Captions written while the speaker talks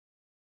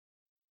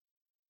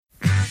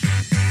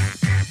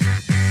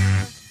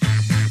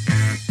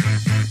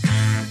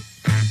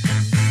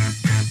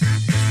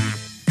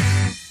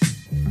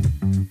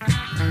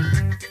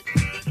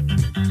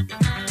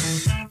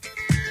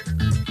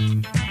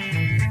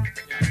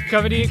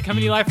Coming to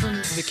you live from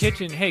the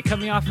kitchen. Hey, cut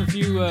me off a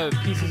few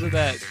pieces of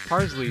that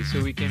parsley so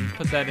we can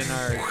put that in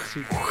our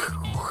soup.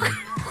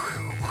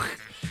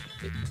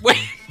 Wait,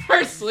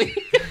 parsley.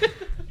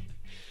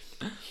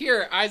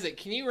 Here, Isaac,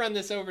 can you run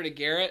this over to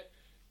Garrett?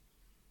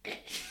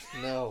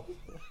 No.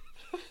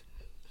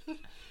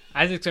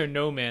 Isaac's our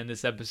no man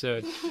this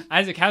episode.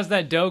 Isaac, how's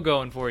that dough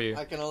going for you?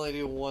 I can only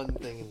do one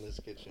thing in this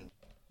kitchen.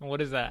 What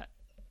is that?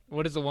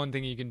 What is the one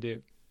thing you can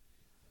do?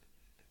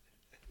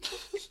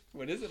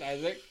 What is it,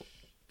 Isaac?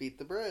 Beat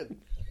the bread.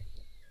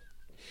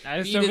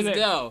 Isaac's Beat over his there.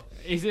 dough.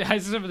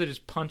 Isaac's over there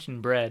just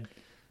punching bread.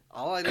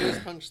 All I do is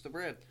punch the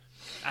bread.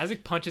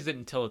 Isaac punches it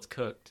until it's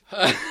cooked.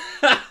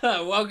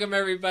 Welcome,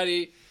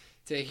 everybody,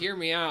 to Hear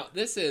Me Out.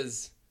 This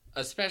is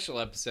a special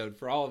episode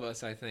for all of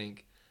us, I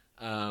think,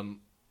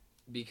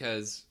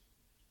 because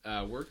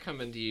we're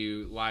coming to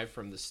you live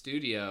from the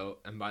studio,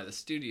 and by the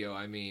studio,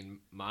 I mean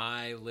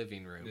my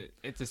living room.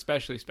 It's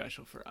especially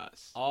special for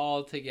us.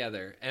 All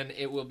together, and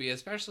it will be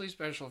especially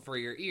special for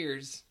your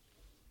ears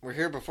We're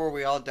here before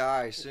we all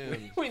die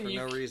soon When for you-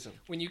 no reason.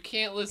 when you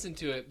can't listen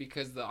to it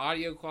because the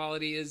audio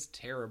quality is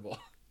terrible.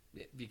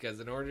 Because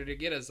in order to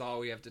get us all,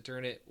 we have to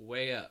turn it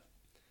way up.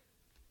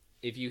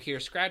 If you hear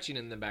scratching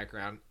in the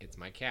background, it's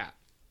my cat.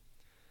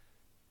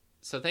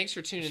 So thanks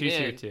for tuning She's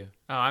in. here too.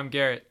 Oh, I'm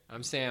Garrett.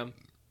 I'm Sam.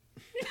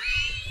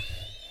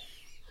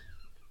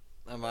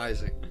 I'm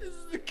Isaac. This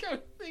is the kind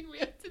of thing we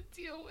have to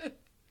deal with.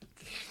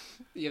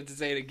 You have to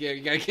say it again.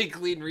 You gotta get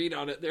clean read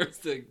on it. There's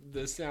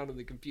the sound of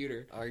the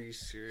computer. Are you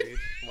serious?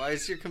 Why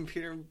is your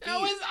computer beat? That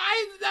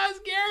was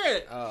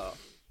Garrett. Oh.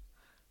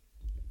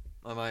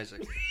 I'm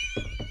Isaac.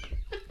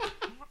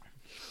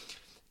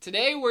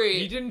 Today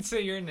You didn't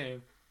say your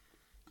name.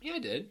 Yeah, I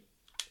did.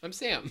 I'm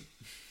Sam.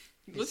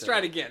 Let's said try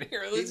it it. again.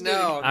 Here, let's do it.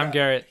 No, I'm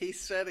Garrett. He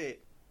said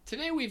it.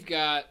 Today we've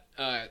got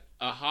a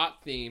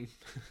hot theme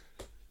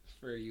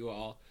for you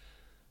all.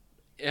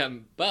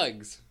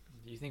 Bugs.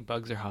 Do you think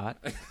bugs are hot?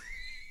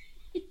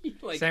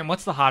 Like Sam,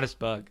 what's the hottest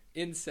bug?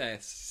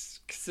 insects.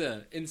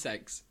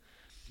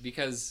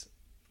 Because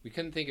we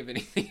couldn't think of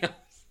anything else.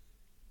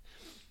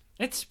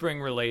 It's spring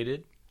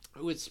related.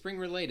 Oh, it's spring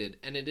related,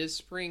 and it is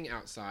spring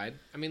outside.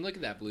 I mean, look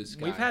at that blue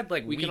sky. We've had,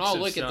 like, we can weeks all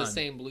of look at the sun.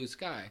 same blue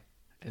sky.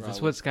 Is this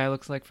Probably. what sky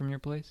looks like from your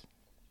place?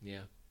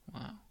 Yeah,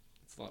 Wow.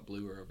 it's a lot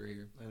bluer over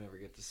here. I never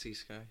get to see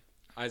Sky.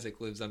 Isaac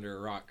lives under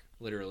a rock,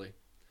 literally.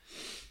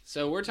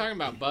 So we're talking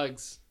about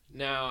bugs.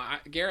 Now,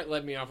 Garrett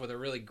led me off with a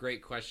really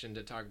great question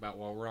to talk about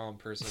while we're all in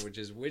person, which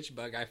is which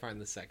bug I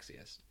find the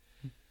sexiest.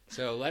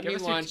 So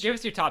Give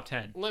us your top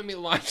 10. Let me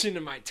launch into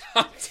my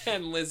top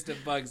 10 list of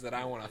bugs that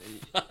I want to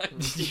fuck.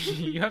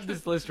 You have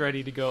this list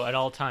ready to go at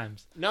all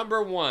times.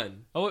 Number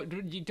 1. Oh,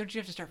 don't you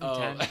have to start from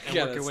 10 I and work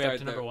gotta your way up start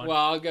to number there. 1?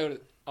 Well,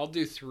 I'll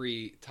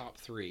do top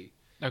 3,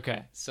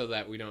 Okay. so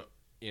that we don't,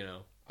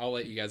 I'll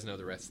let you guys know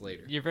the rest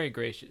later. You're very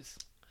gracious.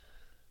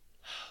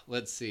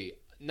 Let's see.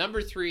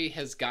 Number 3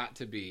 has got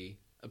to be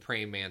a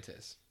praying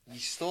mantis. You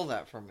stole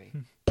that from me.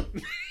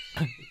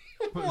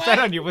 Was that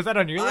on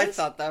your I list?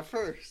 thought that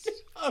first.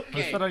 Was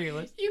Okay. that on your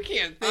list? You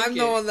can't think I'm it.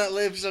 the one that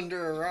lives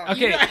under a rock.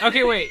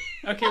 Okay, wait.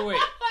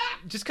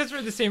 Just because we're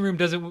in the same room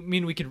doesn't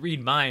mean we can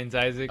read minds,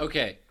 Isaac.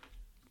 Okay.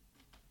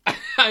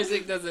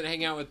 Isaac doesn't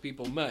hang out with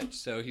people much,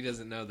 so he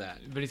doesn't know that.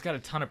 But he's got a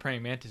ton of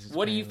praying mantises.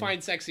 What do you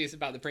apparently. find sexiest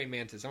about the praying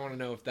mantis? I want to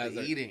know if that's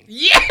The eating.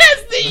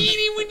 Yes, the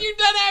eating when you're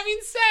done having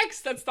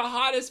sex. That's the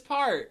hottest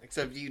part.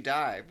 Except you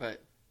die,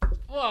 but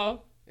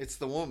Well, it's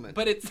the woman.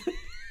 but it's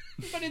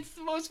but it's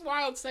the most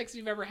wild sex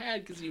you've ever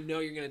had because you know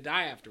you're gonna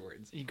die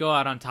afterwards. You go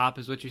out on top,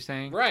 is what you're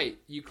saying? Right.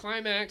 You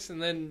climax and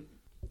then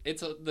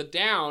the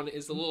down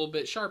is a little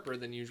bit sharper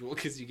than usual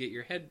because you get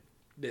your head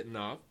bitten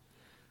off.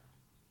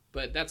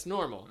 But that's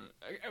normal.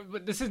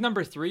 But this is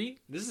number 3?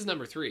 This is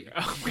number 3.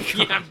 Oh my god.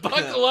 Yeah,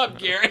 buckle up,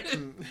 Garrett.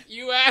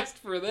 You asked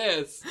for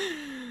this.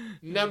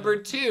 Number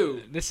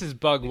 2, This is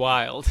bug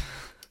wild.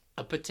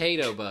 a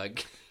potato bug.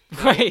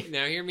 Wait.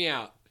 Now hear me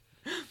out.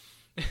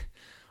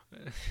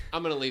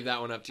 I'm gonna leave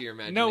that one up to your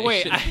imagination. No,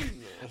 wait. I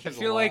There's a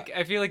feel lot.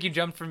 like you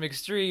jumped from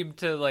extreme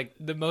to like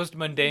the most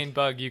mundane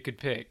bug you could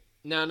pick.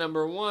 Now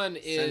number 1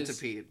 is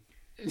Centipede.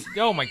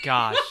 Oh my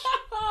gosh.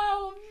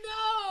 Oh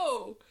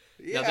no!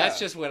 Yeah. No, that's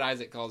just what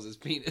Isaac calls his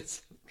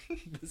penis.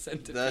 The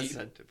centipede. the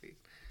centipede.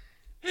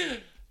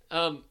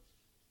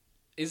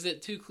 Is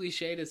it too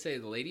cliche to say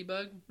the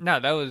ladybug? No,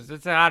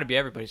 that's ought to be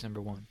everybody's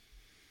number 1.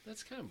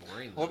 That's kind of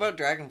boring. What though. about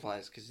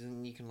dragonflies? Because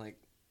then you can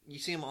you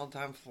see them all the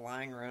time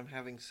flying around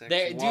having sex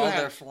They do while have-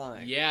 they're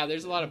flying. Yeah,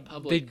 there's a lot of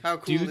public. They How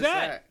cool do is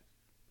that?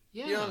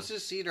 Yeah. You don't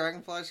just see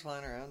dragonflies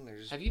flying around. They're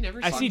just Have you never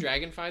I seen see-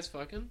 dragonflies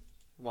fucking?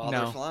 while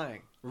No. they're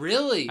flying.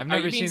 Really? I've Are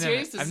never you being seen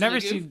serious? that. This I've is never a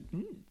goof?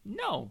 seen.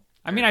 No.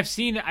 I mean, I've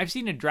seen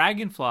a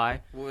dragonfly.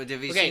 Well, have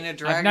you Okay, seen a I've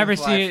dragonfly never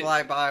seen it-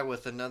 fly by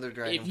with another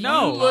dragonfly? If you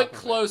No. look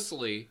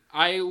closely,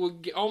 I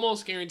would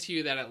almost guarantee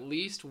you that at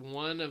least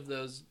one of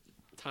those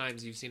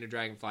times you've seen a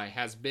dragonfly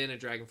has been a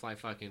dragonfly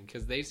fucking,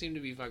 because they seem to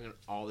be fucking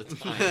all the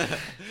time.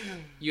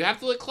 You have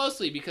to look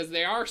closely because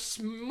they are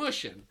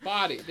smushing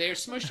body. They are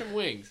smushing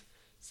wings,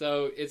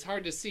 so it's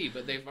hard to see,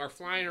 but they are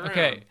flying around.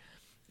 Okay.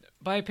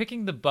 by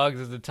picking the bugs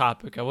as the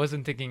topic, I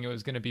wasn't thinking it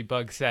was going to be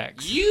bug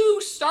sex.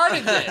 You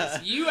started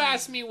this. You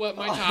asked me what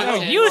my top No,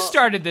 10. you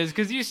started this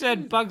because you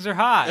said bugs are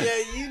hot. Yeah,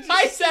 you just...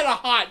 I said a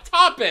hot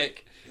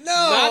topic. No!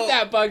 Not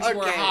that bugs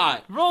were Okay.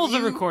 hot. Roll the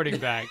You- recording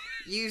back.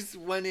 You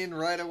went in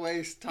right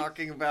away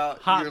talking about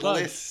Hot your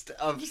bugs. list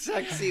of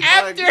sexy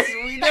After, bugs.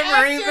 We never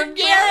after even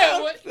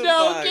Garrett, brought the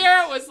no, bugs.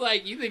 Garrett was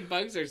like, "You think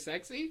bugs are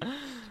sexy?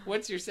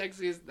 What's your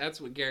sexiest?" That's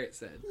what Garrett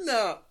said.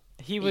 No.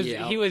 He was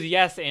Yeah.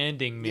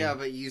 yes-anding me. Yeah,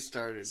 but you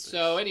started. this.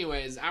 So,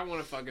 anyways, I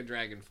want to fuck a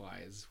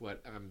dragonfly. Is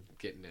what I'm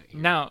getting at here.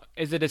 Now,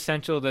 is it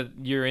essential that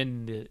you're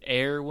in the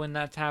air when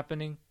that's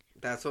happening?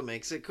 That's what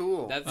makes it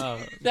cool. That's Oh.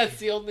 that's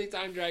the only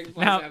time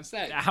dragonflies Now, have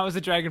sex how is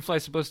a dragonfly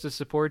supposed to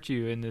support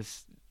you in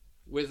this?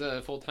 with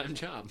a full-time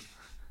job.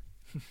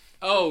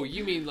 Oh,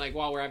 you mean like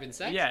while we're having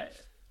sex? Yeah.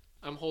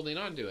 I'm holding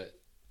on to it.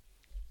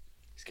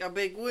 It's got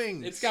big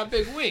wings. It's got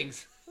big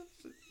wings.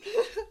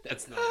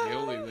 That's not the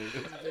only wing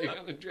that's big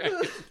on a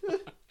dragon.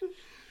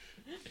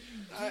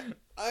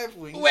 I have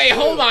wings. Wait, too.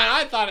 hold on.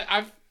 I thought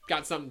I've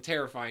got something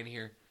terrifying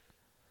here.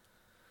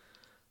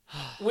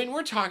 When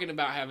we're talking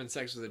about having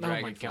sex with a Oh my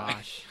dragonfly,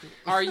 gosh.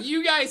 are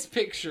you guys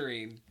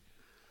picturing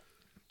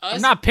us?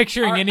 I'm not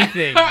picturing are-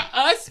 anything.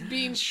 us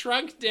being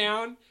shrunk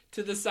down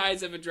to the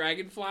size of a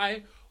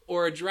dragonfly,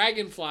 or a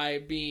dragonfly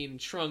being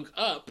shrunk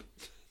up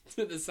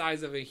to the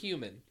size of a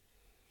human?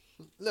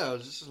 No,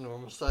 just a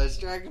normal sized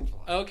dragonfly.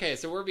 Okay,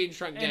 so we're being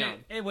shrunk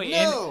down. Wait,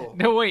 No.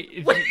 no,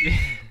 wait.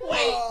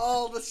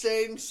 All the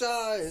same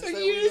size. So That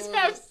you we just don't-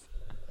 have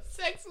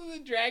sex with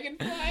a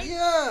dragonfly?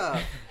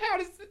 Yeah. How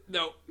does it?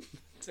 No.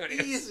 Don't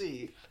answer,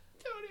 Easy.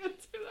 don't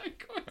answer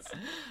that question.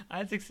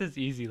 Isaac says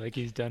easy, like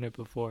he's done it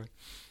before.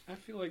 I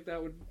feel like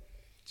that would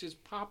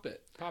just pop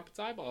its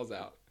eyeballs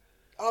out.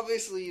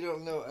 Obviously, you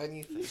don't know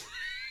anything.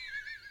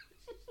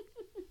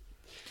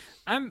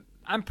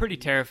 I'm pretty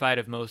terrified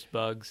of most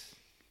bugs.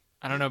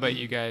 I don't know about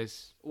you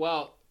guys.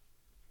 Well,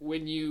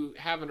 when you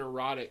have an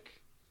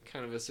erotic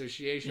kind of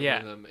association Yeah.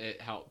 with them,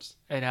 it helps.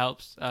 It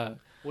helps.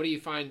 What do you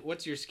find?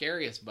 What's your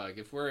scariest bug?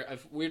 If we're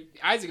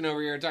Isaac and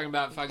over here are talking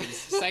about fucking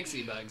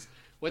sexy bugs,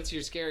 what's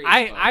your scariest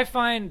bug? I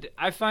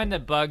find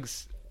that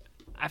bugs.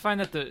 I find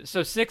that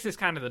so 6 is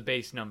kind of the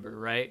base number,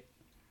 right?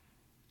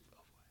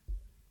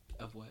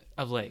 Of what?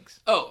 Of legs.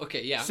 Oh,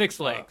 okay, yeah. 6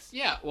 legs.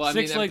 Yeah, well, I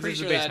 6 mean, I'm legs pretty is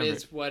the sure base that number.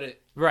 is what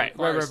it Right,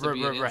 requires to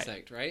be an right.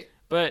 insect, right?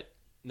 But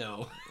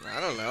No.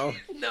 I don't know.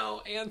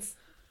 No, ants.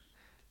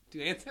 Do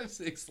ants have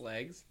 6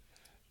 legs?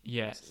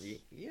 yes,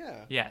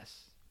 Yeah.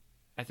 yes.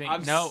 I think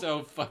I'm no,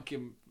 so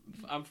fucking.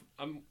 I'm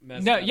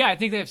messed no, up. yeah. I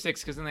think they have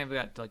 6 because then they've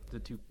got like the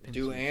 2 pins.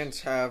 Do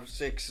ants have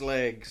 6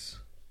 legs?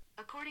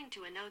 According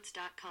to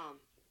anotes.com,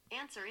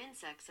 ants are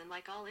insects, and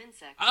like all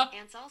insects, Ah.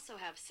 ants also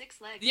have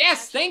 6 legs. Yes,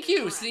 attached thank to their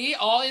you. thorax. See,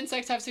 all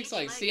insects have 6 Each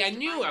legs. leg See, is I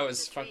knew divided I was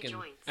into 3 fucking.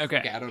 joints. Okay.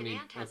 Okay, I don't An need.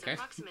 ant has Okay.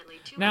 approximately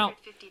Now-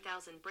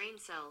 250,000 brain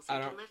cells I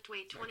and don't- can lift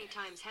weight 20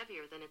 times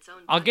heavier than its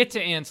own I'll body. get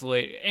to ants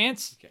later.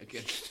 Ants Okay,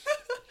 good.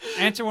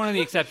 ants are one of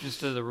the exceptions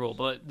to the rule,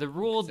 but the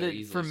rule They're that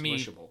easily for me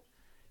smushable.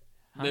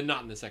 Huh? They're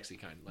not in the sexy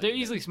kind. Like, they're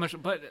easily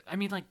smushable. But I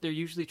mean, like they're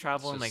usually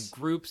travel in It's like just-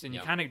 groups, and you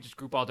yeah. kind of just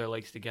group all their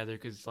legs together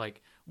because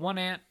like one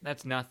ant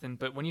that's nothing,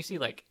 but when you see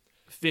like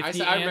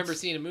 50 I ants, remember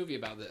seeing a movie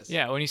about this.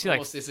 yeah, when you see like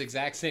Almost this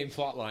exact same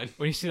plot line.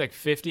 when you see like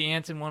 50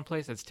 ants in one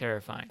place, that's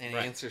terrifying. And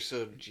Right. ants are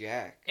so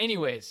jacked.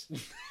 Anyways,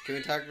 Can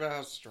we talk about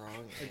how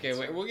strong Okay, ants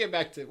wait.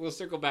 are? We'll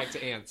circle back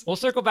to ants. we'll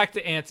circle back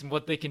to ants and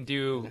what they can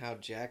do. And how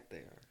jacked they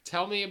are.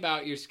 Tell me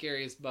about your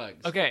scariest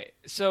bugs. Okay,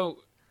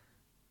 so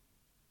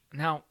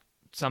now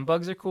some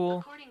bugs are cool.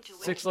 According to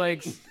 6 Wikipedia,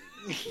 legs.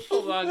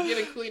 Hold on, get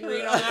a clean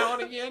read on that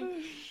one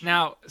again.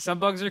 Now some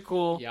bugs are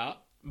cool, Yeah.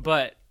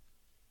 but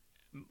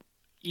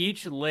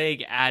each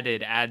leg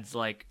added adds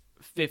like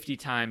 50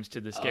 times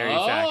to the scary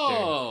factor.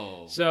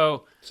 Oh.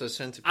 So So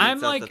centipedes I'm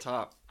at like- the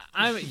top.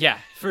 yeah,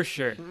 for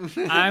sure.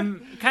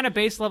 I'm kind of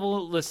base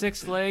level the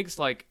 6 legs.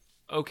 Like,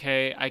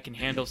 okay, I can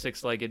handle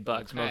 6-legged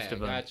bugs, most Okay, of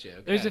them. Gotcha.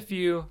 Okay. There's a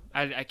few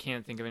I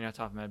can't think of any off the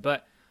top of my head,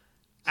 but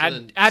So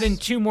then add in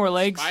 2 more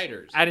legs.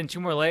 spiders. Add in 2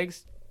 more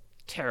legs,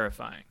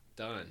 terrifying.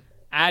 Done.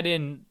 Add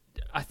in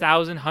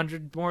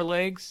 1,100 more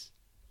legs,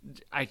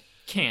 I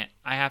can't.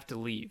 I have to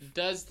leave.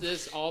 Does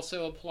this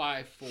also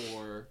apply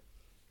for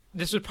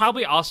This would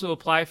probably also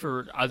apply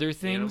for other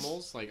things.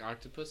 animals like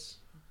octopus?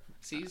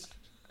 Seas?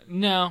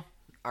 No,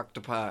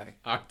 Octopi.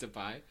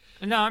 Octopi.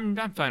 no, I'm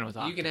fine with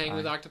octopi. You can hang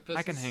with octopuses?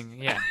 I can hang.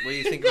 Yeah. What do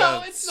you think No,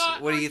 about? it's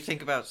not What do you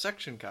think about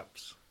suction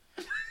cups?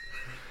 The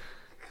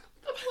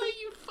way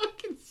you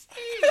fucking say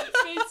it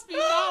makes me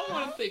not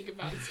want to think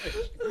about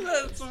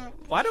sex.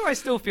 Why do I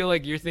still feel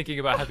like you're thinking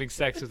about having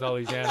sex with all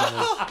these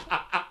animals?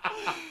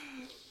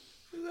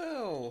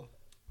 No.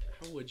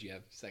 How would you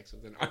have sex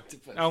with an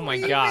octopus? Oh my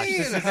do you gosh, mean?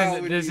 this How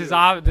is would this you? is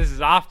off this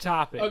is off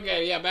topic.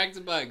 Okay, yeah, back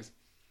to bugs.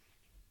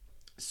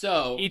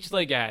 So Each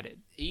leg added,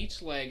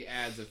 each leg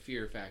adds a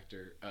fear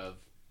factor of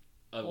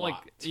a like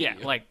lot. to yeah,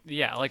 you.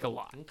 like a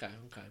lot. Okay.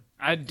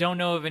 I don't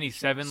know of any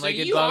So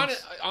 7-legged you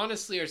bugs.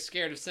 honestly are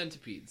scared of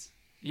centipedes.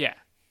 Yeah,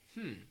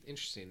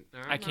 Interesting.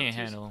 I'm I not can't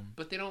too- handle them.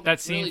 But they don't. That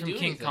scene really from do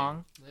King anything.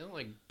 Kong. They don't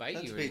like bite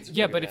That you. Or speed's anything.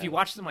 Yeah, pretty but if you bad.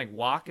 watch them like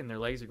walk and their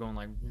legs are going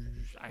like,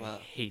 I Well,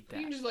 hate that.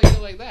 You can just like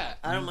go like that.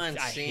 I don't mind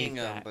I hate seeing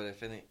them, that. but if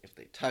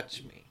they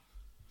touch me,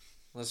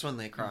 that's when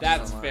they cross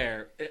That's the line.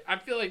 fair. I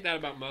feel like that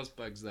about most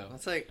bugs, though.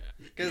 That's like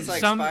because like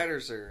Some-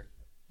 spiders are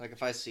like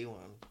if I see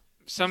one,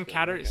 Some That's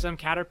good, okay. some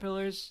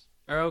caterpillars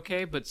are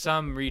okay, but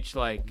some reach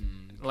like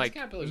like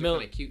caterpillars mil- are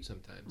kind of cute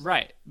sometimes.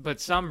 right, but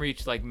some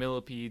reach like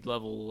millipede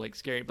level, like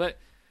scary. But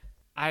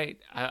I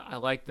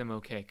like them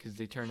okay because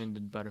they turn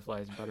into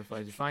butterflies, and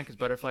butterflies are fine because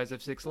butterflies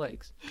have 6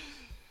 legs.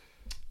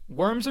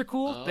 Worms are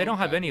cool. They don't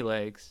have Okay. any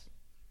legs.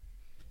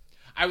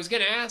 I was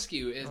gonna ask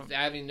you, is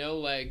having no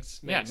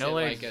legs makes no it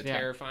legs, like a yeah.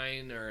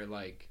 terrifying or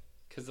like,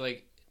 because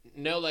like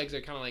no legs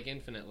are kind of like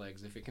infinite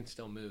legs if it can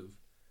still move.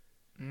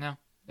 No,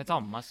 it's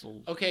all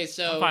muscle. Okay,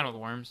 so I'm fine with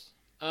worms.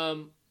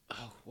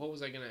 what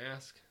was I gonna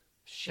ask?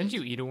 Shit. Didn't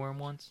you eat a worm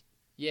once?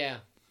 Yeah.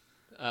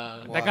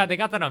 Why? They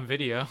got that on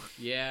video.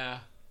 Yeah.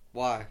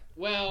 why?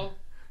 Well,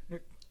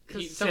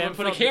 'Cause someone Sam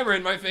put a felt- camera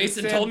in my face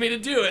and Sam- told me to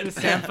do it.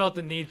 Sam felt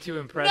the need to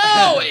impress.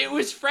 No, me. it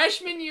was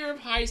freshman year of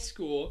high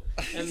school,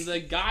 and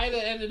the guy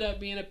that ended up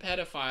being a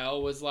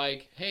pedophile was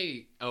like,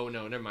 "Hey, oh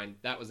no, never mind,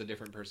 that was a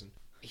different person."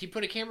 He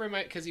put a camera in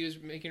my because he was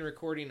making a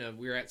recording of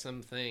we were at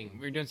some thing,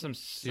 We were doing some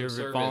some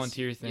service.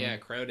 volunteer thing. Yeah,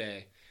 Crow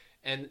Day,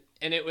 and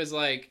it was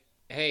like,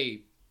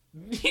 "Hey,"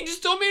 he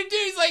just told me to do.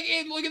 He's like,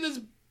 "Hey, look at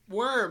this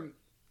worm,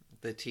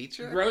 The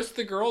teacher? roast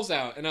the girls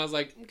out," and I was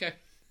like, "Okay."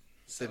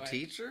 The So I-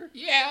 teacher?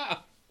 Yeah.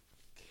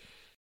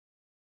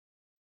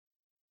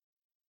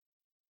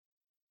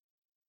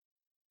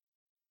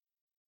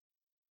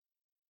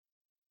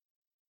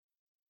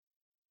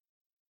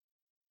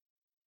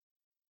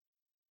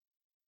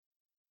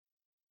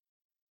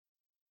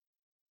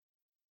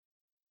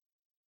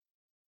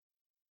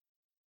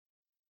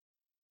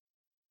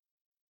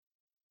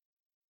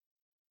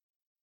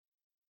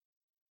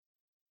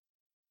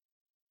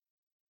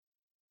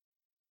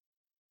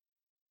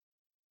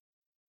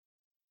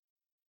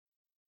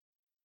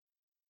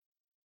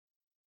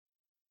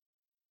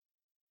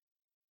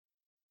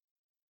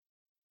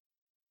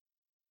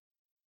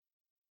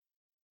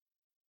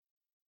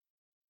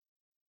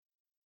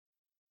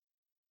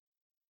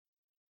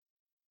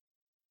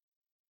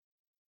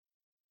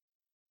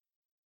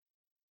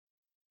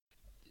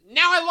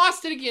 Now I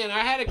lost it again. I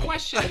had a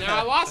question. Now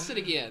I lost it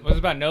again. It was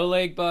about no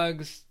leg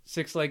bugs,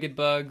 6-legged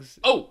bugs.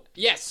 Oh,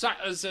 yes. So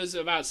it's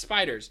about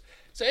spiders.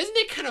 So isn't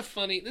it kind of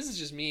funny? This is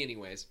just me,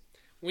 anyways.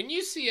 When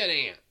you see an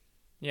ant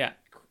Yeah.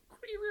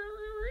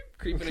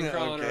 creeping and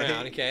crawling Okay.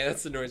 around, okay,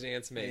 that's the noise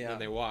ants make Yeah. when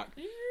they walk.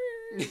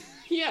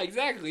 Yeah,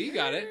 exactly. You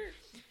got it.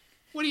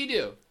 What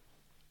do?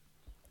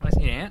 I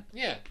see an ant.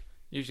 Yeah,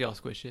 Usually I'll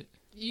squish it.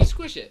 you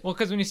squish it. Well,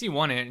 because when you see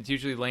one ant, it's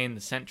usually laying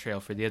the scent trail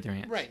for the other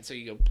ants. Right. So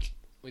you go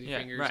with your Yeah,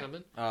 finger or right.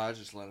 something. Oh, I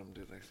just let them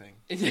do their thing.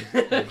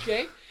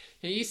 Okay.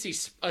 And you see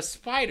a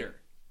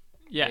spider.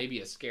 Yeah. Maybe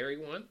a scary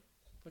one,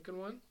 looking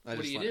one. I What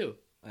do just you let- do?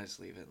 I just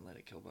leave it and let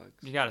it kill bugs.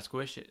 You gotta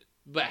squish it.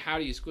 But how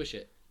do you squish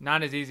it?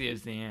 Not as easy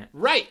as the ant.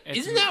 Right. It's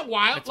Isn't that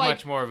wild? It's Like,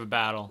 much more of a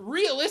battle.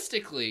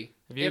 realistically,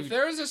 Have you- if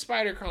there was a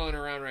spider crawling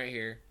around right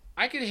here,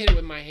 I could hit it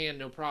with my hand,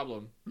 no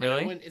problem. And I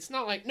Really? wouldn't- It's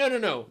not like no.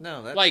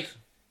 No, that's Like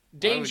would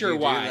danger you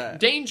do wise, that?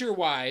 danger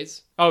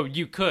wise, Oh,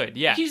 you could.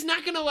 Yeah. he's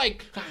not gonna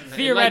like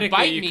Theoretically,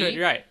 bite you me. could.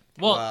 Right.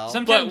 Well, Well-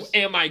 sometimes. But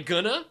am I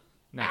gonna?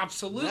 No.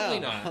 Absolutely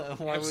No. not.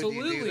 Why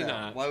Absolutely would you do that?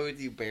 not. Why would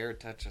you bare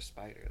touch a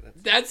spider?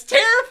 That's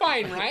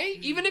terrifying, right?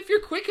 Even if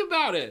you're quick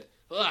about it.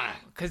 Ugh.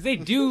 Because they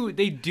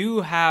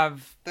do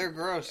have. They're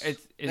gross. It's-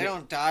 is they it-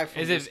 don't die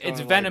from It's just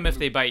going venom like, if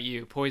they bite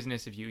you,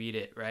 poisonous if you eat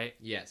it, right?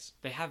 Yes.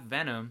 They have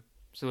venom,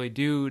 so they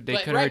do. They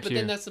but could right, hurt but you.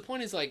 then that's the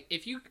point. Is like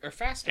if you are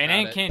fast An about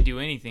ant it, can't do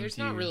anything there's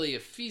to not you. really a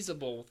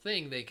feasible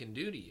thing they can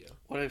do to you.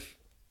 What if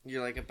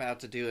you're like about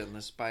to do it and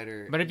the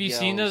spider? But have you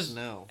seen yells those?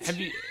 No.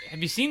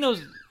 Have you seen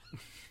those?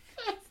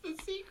 That's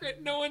the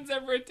secret. No one's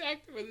ever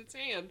attacked it with its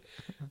hand.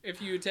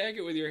 If you attack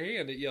it with your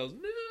hand, it yells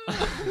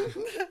no.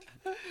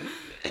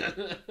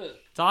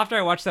 So after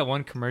I watched that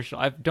one commercial,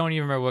 I don't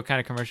even remember what kind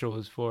of commercial it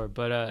was for,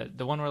 but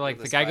the one where like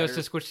The the guy goes spider?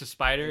 to squish the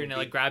spider and it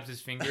like grabs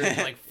his finger and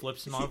like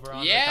flips him over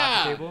on the top Yeah.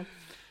 of the table.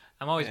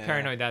 I'm always Yeah.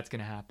 paranoid that's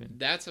gonna happen.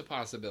 That's a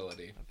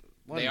possibility.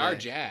 One They are day.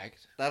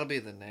 jacked. That'll be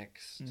the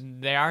next.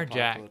 They are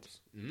jacked. apocalypse.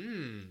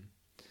 Mm.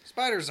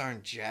 Spiders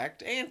aren't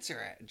jacked. Ants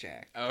are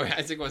jacked. Oh,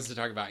 Isaac wants to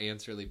talk about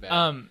ants really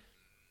bad.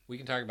 We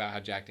can talk about how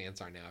jacked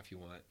ants are now if you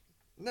want.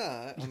 No,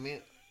 I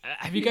mean,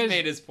 have you He's guys?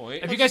 made his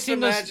point. Have you guys just seen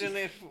those? imagine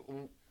if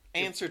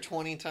ants are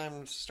 20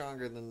 times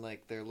stronger than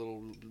like their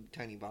little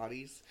tiny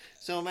bodies.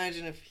 So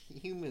imagine if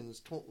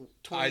humans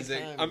 20 Isaac,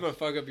 times. I'm gonna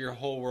fuck up your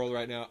whole world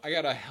right now. I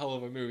got a hell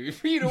of a movie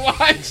for you to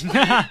watch.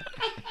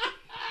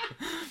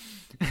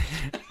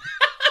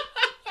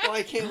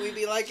 Why can't we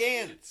be like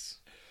ants?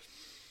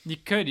 You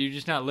could. You're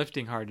just not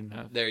lifting hard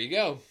enough. There you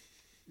go.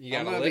 You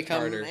I'm gotta gonna lift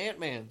become harder. an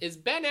Ant-Man. Is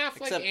Ben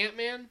Affleck Except-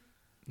 Ant-Man?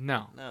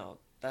 No. No,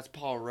 that's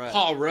Paul Rudd.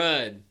 Paul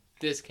Rudd.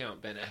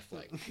 Discount Ben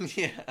Affleck.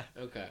 Yeah.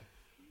 Okay.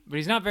 But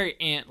he's not very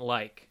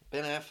ant-like.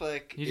 Ben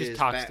Affleck He just is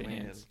talks to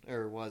Batman, ants.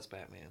 or was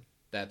Batman.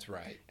 That's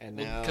right. And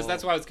Because now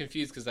that's why I was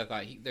confused, because I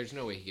thought there's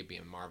no way he could be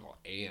in Marvel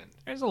and...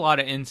 There's a lot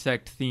of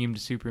insect-themed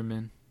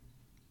Superman.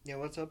 yeah,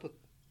 what's up with?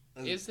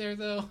 Is there,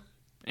 though?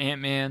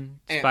 Ant-Man,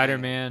 Ant-Man.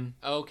 Spider-Man,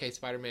 Oh, okay,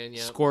 Spider-Man,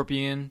 yeah.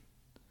 Scorpion.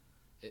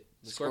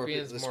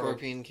 Scorpion's the more...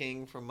 Scorpion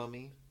King from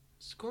Mummy.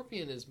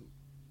 Scorpion is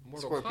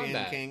Mortal Scorpion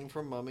Kombat. King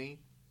from Mummy.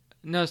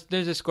 No,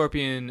 there's a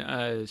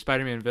Scorpion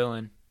Spider-Man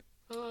villain.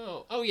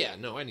 Oh yeah,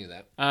 no, I knew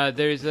that.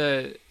 There's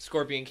a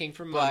Scorpion King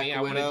from Black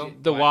Mummy. Widow.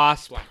 The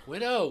Wasp. Black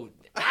Widow.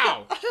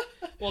 Ow.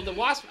 Well, the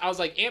Wasp. I was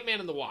like Ant-Man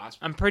and the Wasp.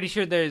 I'm pretty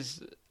sure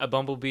there's a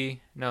Bumblebee.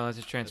 No, that's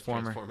a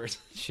Transformer. Transformers.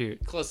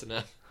 Shoot. Close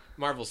enough.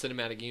 Marvel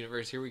Cinematic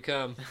Universe. Here we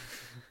come.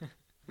 Oh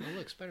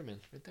look, Spider-Man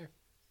right there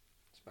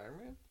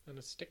Spider-Man. on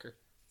a sticker.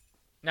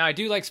 Now, I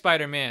do like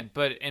Spider-Man,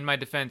 but in my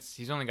defense,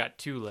 he's only got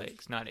 2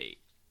 legs, not 8.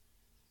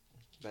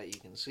 That you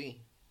can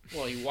see.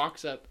 Well, he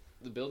walks up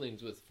the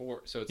buildings with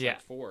 4, so it's Yeah.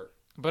 like 4.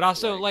 But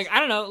also, Legs. like, I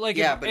don't know, like...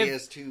 Yeah, if, but if, he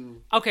has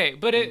 2 okay,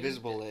 but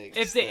invisible legs.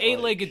 if the that,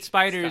 8-legged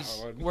spiders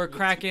Star-Lord. were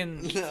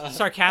cracking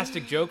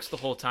sarcastic jokes the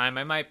whole time,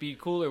 I might be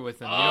cooler with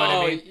them. You know Oh,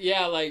 what I mean?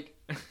 yeah, like...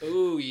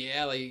 Ooh,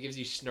 yeah, like it gives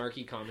you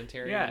snarky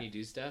commentary Yeah. when you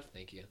do stuff.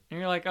 Thank you. And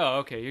you're like, oh,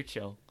 okay, you're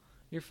chill.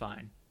 You're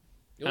fine.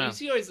 Well, Oh. you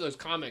see always those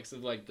comics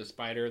of like the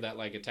spider that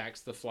like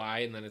attacks the fly,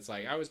 and then it's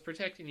like, I was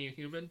protecting you,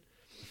 human.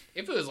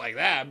 If it was like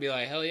that, I'd be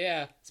like, hell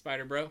yeah,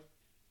 spider bro.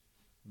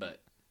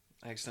 But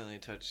I accidentally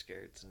touched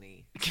Scared's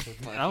knee.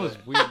 That was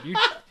weird.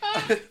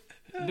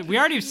 We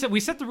already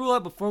set the rule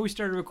out before we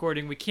started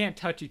recording. We can't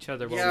touch each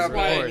other while Yeah, we but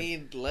I record.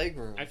 need leg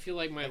room. I feel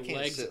like my I can't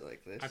legs. sit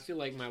like this. I feel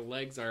like my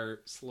legs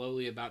are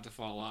slowly about to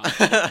fall off.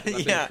 I've been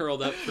yeah.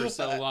 curled up for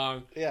so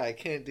long. Yeah, I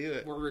can't do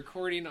it. We're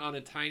recording on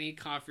a tiny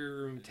coffee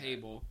room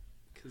table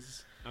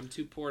because I'm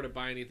too poor to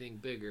buy anything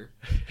bigger.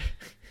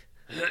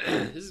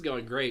 This is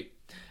going great.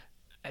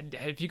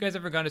 Have you guys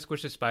ever gone to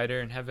squish a spider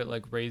and have it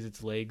like raise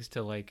its legs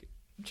to like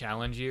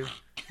challenge you?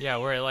 Yeah,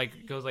 where it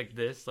like goes like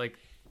this, like to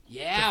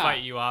Yeah.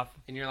 fight you off,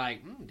 And you're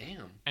like,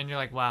 damn. and you're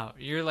like, wow,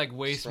 you're like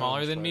way Strong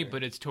smaller than me, spider.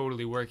 but it's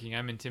totally working.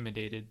 I'm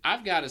intimidated.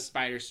 I've got a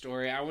spider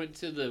story. I went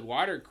to the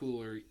water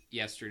cooler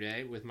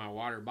yesterday with my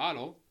water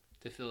bottle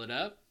to fill it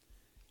up.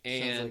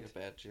 Sounds And like a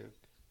bad joke.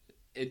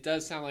 it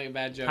does sound like a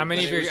bad joke. How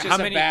many but of it your- was how just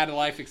many- a bad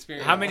life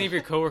experience. How many of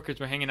your coworkers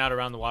were hanging out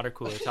around the water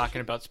cooler talking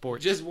about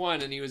sports? Just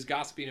one, and he was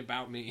gossiping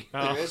about me.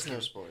 Oh. There is no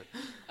sport.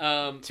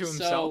 To himself.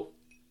 So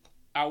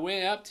I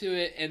went up to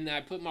it, and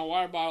I put my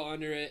water bottle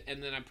under it,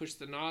 and then I pushed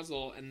the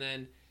nozzle, and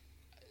then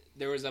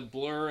there was a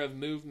blur of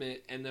movement,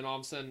 and then all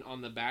of a sudden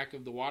on the back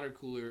of the water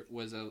cooler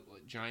was a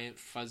giant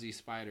fuzzy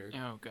spider.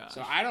 Oh god.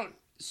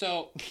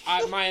 So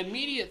my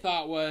immediate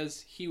thought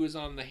was he was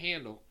on the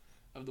handle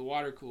of the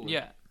water cooler.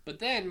 Yeah, But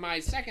then my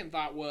second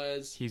thought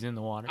was he's in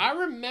the water. I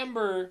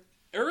remember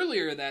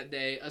earlier that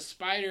day a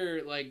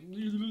spider like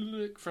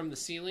from the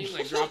ceiling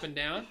like dropping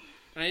down,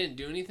 and I didn't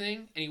do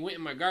anything, and he went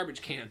in my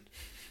garbage can.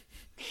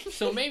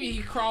 So maybe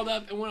he crawled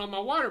up and went on my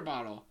water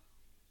bottle.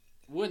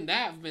 Wouldn't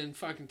that have been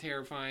fucking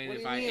terrifying What do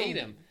if you I mean? ate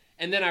him?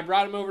 And then I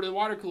brought him over to the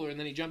water cooler, and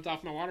then he jumped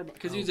off my water bottle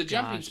because he Oh, was a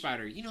jumping gosh.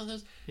 spider. You know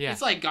those? Yeah.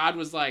 It's like God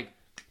was like,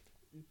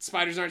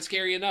 spiders aren't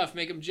scary enough.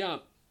 Make them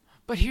jump.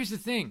 But here's the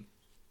thing.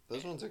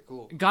 Those ones are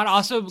cool. God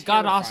also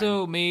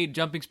Terrifying. made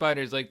jumping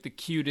spiders like the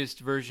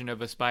cutest version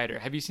of a spider.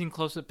 Have you seen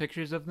close-up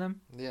pictures of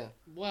them? Yeah.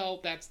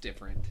 Well, that's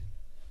different.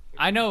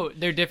 I know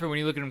they're different when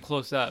you look at them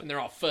close up. And they're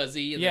all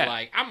fuzzy, and Yeah. they're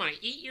like, I'm gonna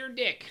eat your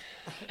dick.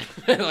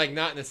 Like,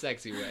 not in a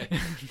sexy way.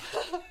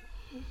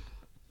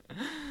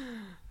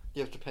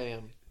 You have to pay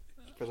him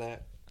for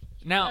that.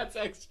 Now, That's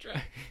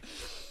extra.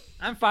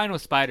 I'm fine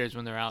with spiders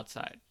when they're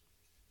outside.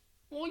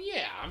 Well,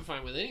 yeah, I'm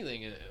fine with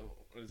anything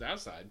that's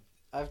outside.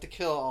 I have to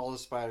kill all the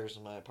spiders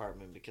in my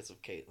apartment because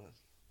of Caitlin.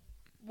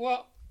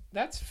 Well,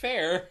 that's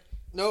fair.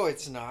 No,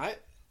 it's not.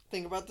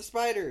 Think about the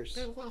spiders.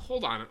 Well,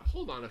 hold on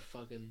a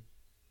fucking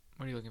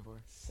What are you looking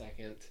for?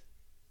 second.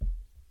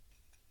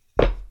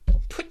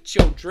 Put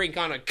your drink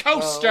on a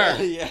coaster.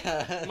 Oh,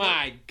 yeah.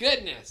 My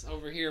goodness,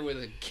 over here with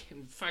a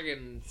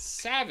fucking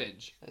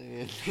savage.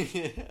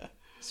 Yeah.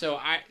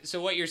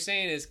 So what you're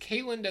saying is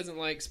Caitlin doesn't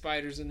like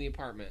spiders in the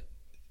apartment.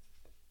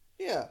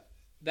 Yeah.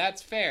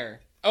 That's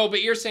fair. Oh,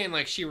 but you're saying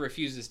like she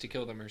refuses to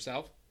kill them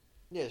herself?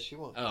 Yeah, she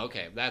won't. Oh,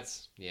 okay.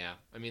 That's yeah.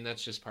 I mean,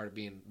 that's just part of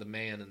being the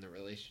man in the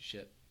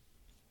relationship.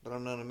 But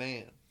I'm not a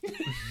man.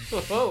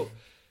 Whoa.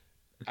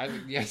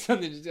 You have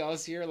something to tell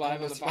us here live I'm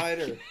on a the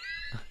spider. podcast?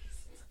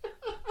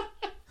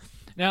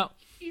 Now,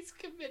 He's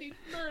committing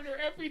murder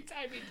every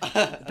time he.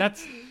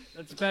 that's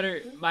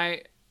better.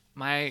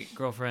 My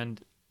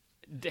girlfriend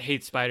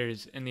hates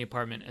spiders in the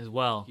apartment as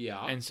well.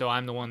 Yeah. And so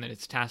I'm the one that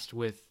is tasked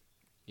with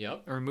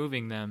Yep.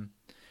 removing them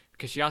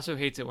because she also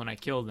hates it when I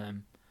kill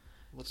them.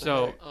 What the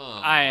So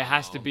heck? it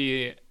has to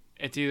be.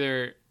 It's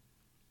either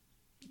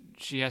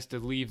she has to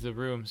leave the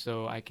room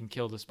so I can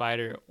kill the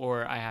spider,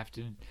 or I have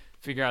to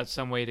figure out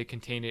some way to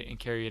contain it and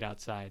carry it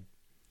outside.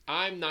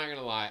 I'm not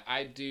gonna lie.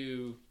 I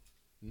do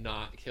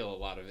not kill a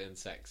lot of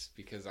insects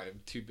because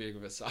I'm too big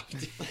of a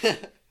softie.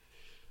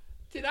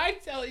 Did I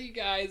tell you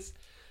guys?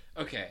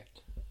 Okay.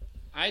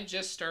 I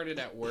just started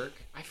at work.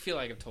 I feel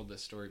like I've told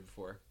this story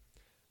before.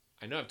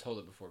 I know I've told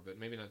it before, but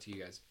maybe not to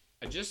you guys.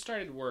 I just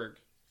started work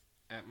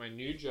at my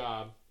new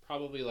job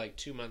probably like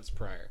 2 months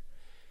prior.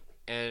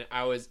 And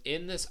I was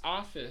in this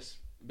office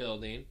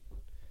building,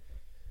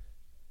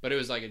 but it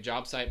was like a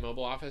job site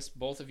mobile office.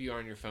 Both of you are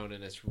on your phone,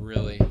 and it's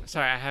really...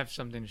 Sorry, I have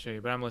something to show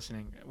you, but I'm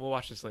listening. We'll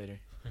watch this later.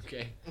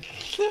 Okay.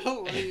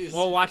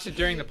 We'll watch it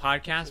during the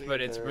podcast, but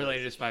it's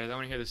related to spiders. I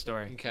want to hear the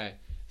story. Okay.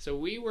 So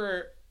we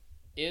were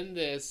in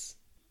this...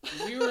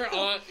 We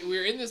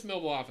were in this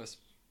mobile office.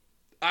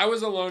 I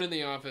was alone in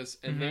the office,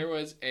 and there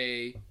was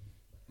a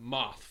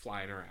moth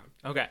flying around.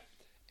 Okay.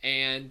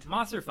 And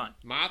moths are fun.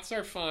 Moths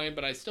are fine,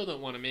 but I still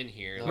don't want them in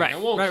here. Like, Right. I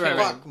won't Right. kill them.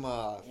 Fuck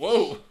moth.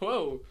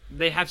 Whoa.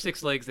 They have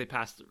 6 legs. They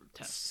pass the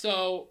test.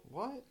 So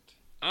What?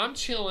 I'm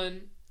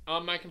chilling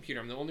on my computer.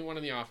 I'm the only one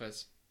in the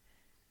office.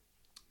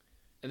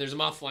 And there's a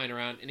moth flying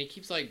around, and he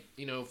keeps like,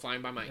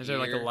 flying by my ear. Is there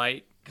like a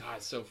light? God,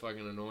 it's so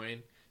fucking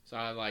annoying. So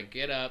I like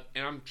get up,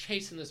 and I'm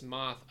chasing this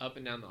moth up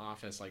and down the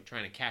office, like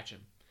trying to catch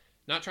him.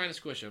 Not trying to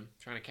squish him,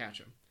 trying to catch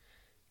him.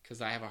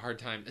 Because I have a hard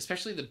time,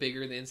 especially the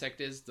bigger the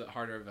insect is, the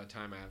harder of a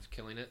time I have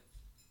killing it.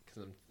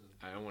 Because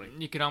I don't want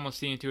to... You could almost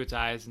see into its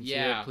eyes and see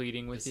it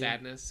pleading with the you.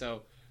 sadness.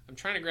 So I'm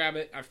trying to grab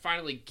it. I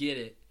finally get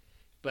it.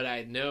 But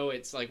I know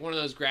it's like one of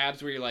those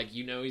grabs where you're like,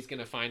 he's going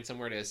to find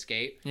somewhere to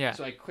escape. Yeah.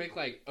 So I quick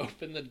like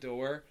open the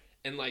door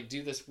and like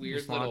do this weird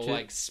Just launch little it.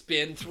 like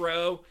spin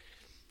throw.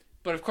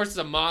 But of course it's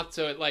a moth,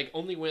 so it like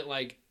only went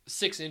like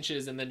 6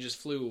 inches and then just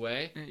flew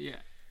away. Yeah.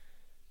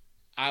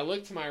 I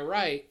look to my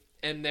right,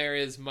 and there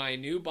is my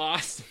new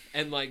boss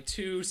and like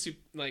 2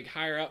 like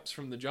higher ups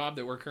from the job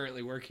that we're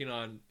currently working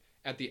on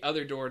at the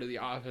other door to the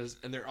office,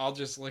 and they're all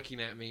just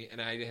looking at me,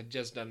 and I had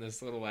just done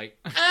this little like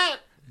ah!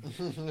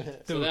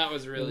 So that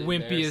was really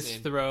wimpiest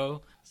embarrassing.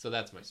 throw. So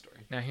that's my story.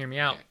 Now hear me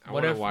out. Okay, I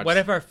what wanna if watch- what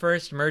if our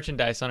first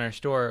merchandise on our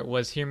store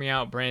was "Hear Me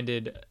Out"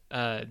 branded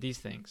these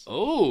things?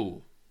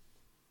 Oh,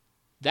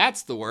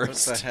 that's the What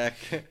worst. the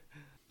heck?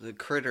 The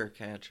critter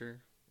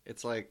catcher.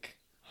 It's like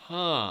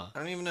Huh? I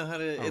don't even know how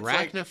to. It's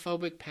like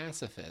Arachnophobic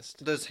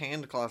pacifist. those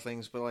hand claw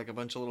things, but like a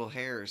bunch of little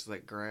hairs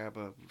that grab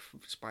a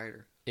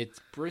spider. Its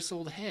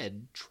bristled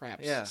head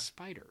traps Yeah.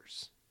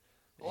 spiders.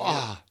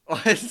 Yeah.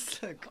 Oh, it's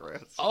so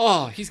gross.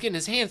 Oh, he's getting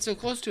his hand so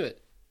close to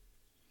it.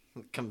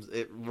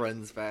 It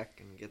runs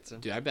back and gets him.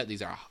 Dude, I bet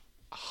these are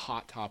a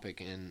hot topic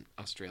in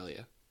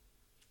Australia.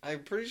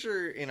 I'm pretty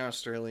sure in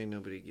Australia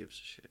nobody gives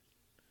a shit.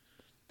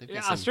 They've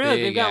Yeah, some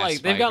Australia they've got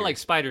big-ass like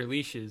spiders. spider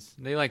leashes.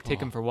 They like take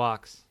them for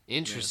walks.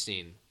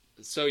 Interesting.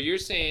 So you're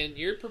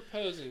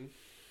proposing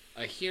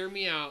a Hear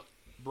Me Out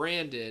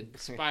branded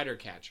spider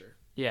catcher.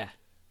 Yeah,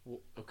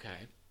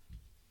 Okay.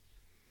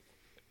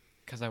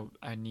 because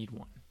I need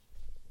one.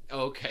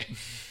 Okay.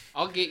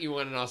 I'll get you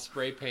one and I'll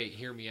spray paint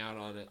Hear Me Out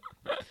on it.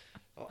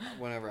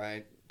 Whenever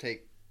I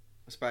take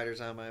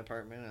spiders out of my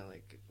apartment, I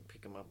like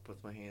pick them up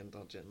with my hand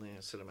all gently. I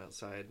sit them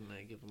outside and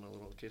I give them a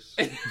little kiss.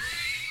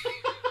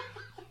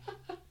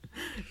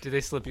 Do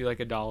they slip you like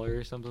 $1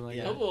 or something like A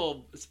Yeah. that?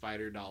 little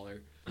spider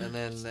dollar. And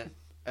then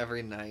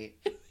every night,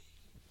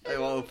 I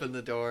will open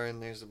the door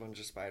and there's a bunch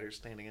of spiders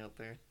standing out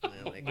there. And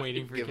I like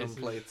Waiting for give them kisses.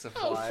 plates of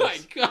Oh flies. my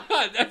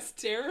god, that's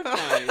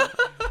terrifying.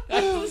 That's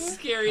the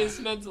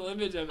scariest mental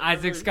image I've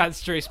Isaac's ever... got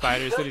stray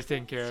spiders that he's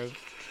taking care of.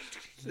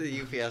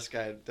 The UPS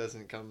guy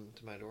doesn't come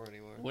to my door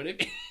anymore. What if...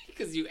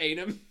 Because you ate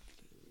him?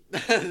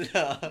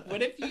 No.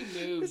 What if you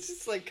moved? It's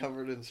just like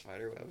covered in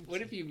spider webs.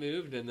 What if you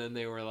moved and then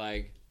they were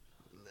like...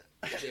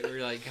 They were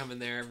like coming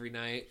there every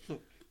night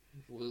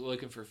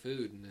looking for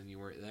food and then you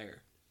weren't there?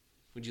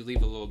 Would you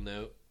leave a little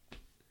note?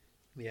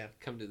 Yeah.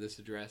 Come to this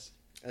address.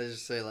 I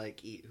just say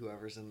like eat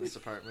whoever's in this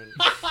apartment.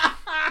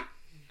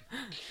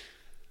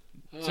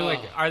 So like,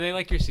 are they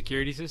like your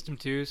security system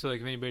too? So like,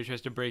 if anybody tries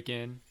to break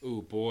in,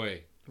 Ooh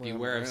boy, Well,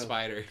 beware of really.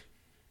 spider.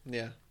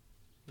 Yeah.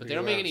 But they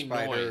don't make any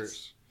Beware of noise.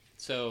 spiders.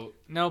 So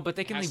no, but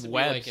they it can has leave to be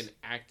webs. like an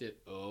active.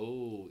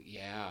 Oh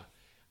yeah.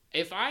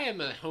 If I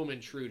am a home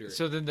intruder,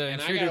 So then the and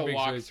I intruder gotta brings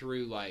walk you a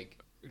through like,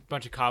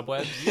 bunch of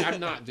cobwebs.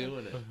 I'm not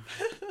doing it.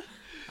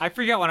 I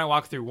forget when I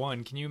walk through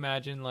one. Can you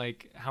imagine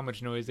like how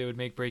much noise they would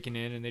make breaking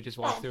in, and they just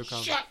walk through a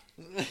cobweb? Shut.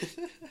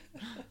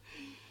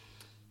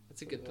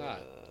 That's a good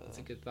thought. That's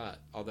a good thought.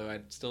 Although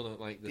I still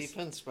don't like this.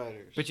 Defense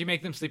spiders. But you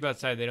make them sleep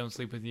outside. They don't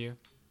sleep with you.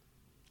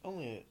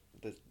 Only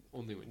the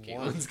Only when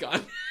One. Caitlin's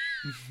gone.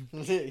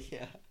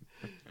 yeah.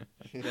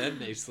 Then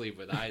they sleep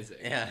with Isaac.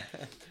 Yeah.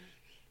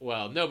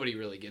 Well, nobody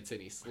really gets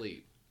any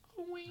sleep.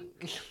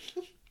 Wink.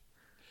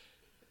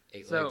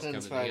 Eight So- legs come 10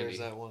 in spiders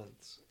handy. at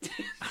once.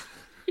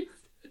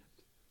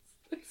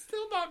 There's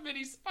still not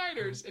many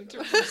spiders in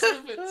terms of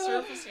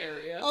surface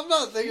area. I'm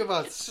not thinking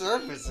about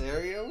surface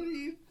area. What are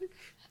you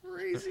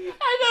crazy?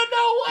 I don't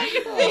know what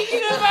you're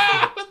thinking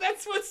about, but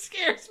that's what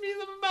scares me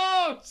the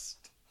most.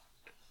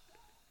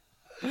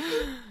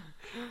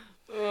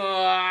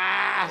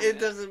 It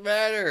doesn't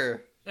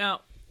matter.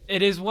 Now,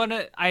 it is one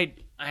of I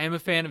am a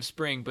fan of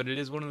spring, but it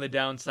is one of the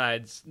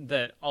downsides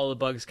that all the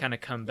bugs kind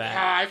of come back.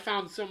 I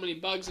found so many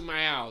bugs in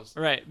my house.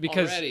 Right,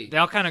 because Already. they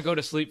all kind of go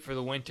to sleep for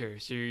the winter,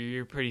 so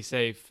you're pretty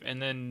safe.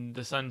 And then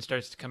the sun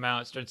starts to come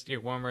out, starts to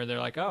get warmer. They're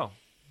like, oh,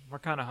 we're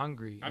kind of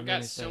hungry. I've And then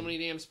got they so say- many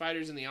damn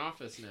spiders in the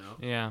office now.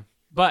 Yeah,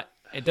 but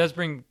it does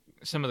bring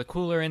some of the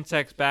cooler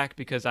insects back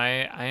because I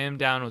am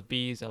down with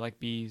bees. I like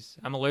bees.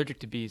 I'm allergic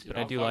to bees, Dude, but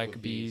I I'll do fuck like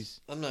with bees.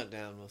 bees. I'm not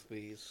down with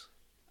bees.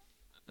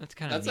 That's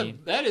kind of That's mean.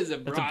 that is a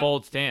That's a broad-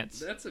 bold stance.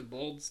 That's a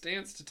bold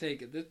stance to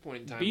take at this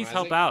point in time. Bees Isaac.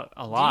 help out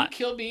a Do lot. you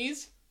kill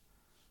bees?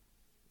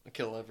 I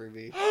kill every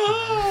bee.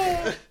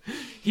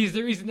 He's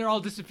the reason they're all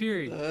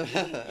disappearing.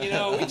 You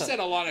know, we've said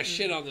a lot of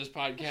shit on this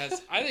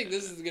podcast. I think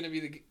this is going to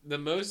be the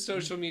most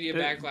social media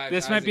backlash.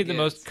 This might be Isaac the gets.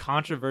 most I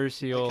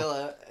controversial.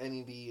 kill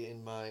any bee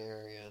in my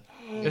area.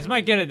 This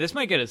might get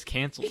us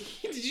canceled.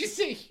 Did you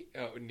say?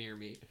 Oh, near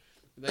me.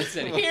 They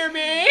said, "Hear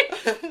me."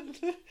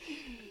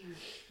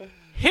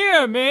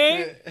 Hear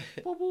me.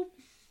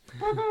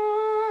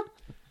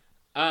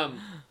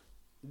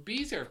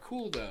 Bees are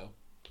cool though.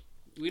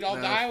 We'd all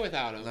No. die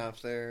without them. Not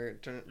if they're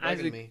bugging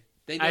Isaac- me.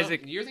 They don't,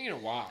 Isaac- you're thinking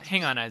of wasps.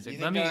 Hang on, Isaac. You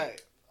Let think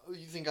me.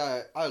 you think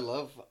I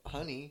love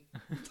honey?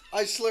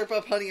 I slurp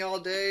up honey all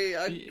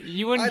day.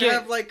 You wouldn't I'd get.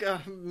 have like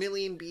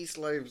 1,000,000 bee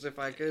slaves if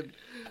I could,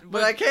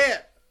 but I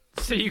can't.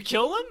 So you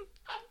kill them?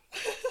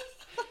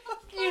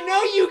 You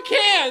know you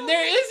can.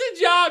 There is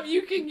a job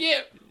you can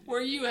get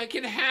where you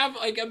can have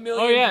like 1,000,000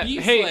 Oh yeah. bee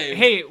Hey, slaves.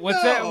 hey.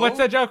 What's that? No. What's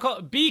that job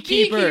called?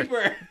 Beekeeper.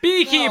 Beekeeper.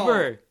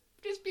 Beekeeper.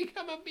 Just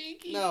become a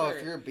beekeeper. No,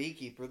 if you're a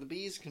beekeeper, the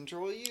bees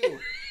control you.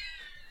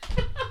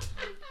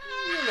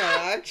 You're not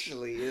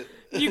actually.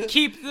 You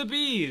keep the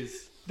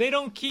bees. They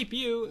don't keep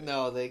you.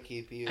 No, they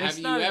keep you. Have It's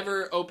you not-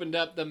 ever opened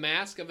up the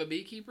mask of a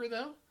beekeeper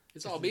though?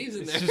 It's all bees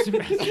in It's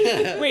there.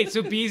 just- Wait,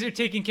 so bees are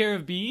taking care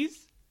of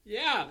bees?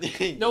 Yeah.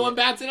 No one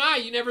bats an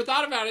eye. You never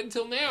thought about it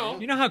until now.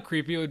 You know how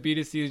creepy it would be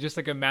to see just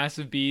like a mass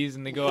of bees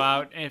and they go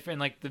out in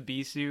like the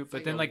bee suit, but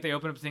like then a- like they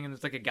open up the thing and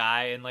there's like a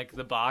guy in like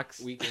the box.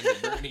 Weekend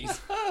at Bernie's.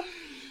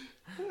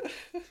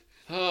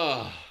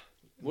 Oh,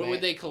 what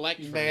would they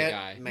collect from the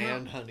guy?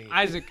 Man honey.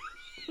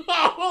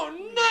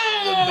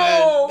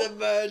 Oh The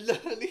man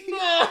honey.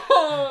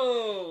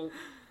 no!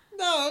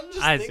 No, I'm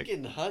just Isaac.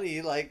 thinking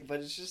honey, like, but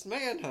it's just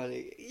man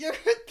honey. You're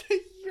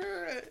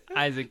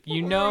Isaac,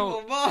 you horrible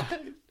know,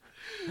 mind.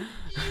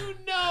 You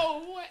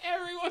know what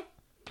everyone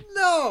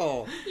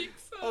No.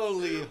 thinks of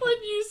Only-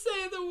 when you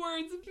say the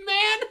words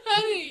 "man,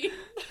 honey."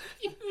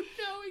 You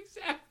know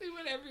exactly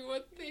what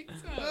everyone thinks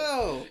of.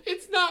 No.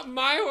 It's not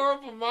my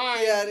horrible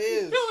mind. Yeah, it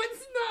is. No,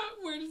 it's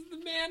not. Where does the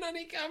man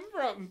honey come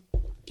from?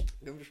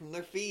 Comes from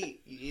their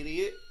feet, you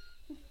idiot.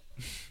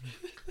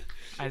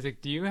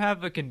 Isaac, do you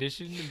have a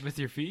condition with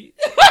your feet?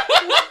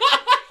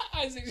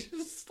 Isaac's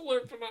just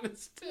slurping on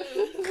his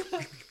toe.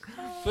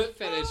 Foot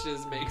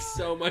fetishes make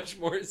so much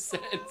more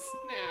sense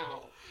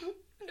now.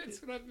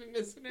 That's what I've been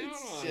missing out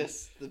It's on.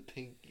 just the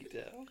pinky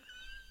toe.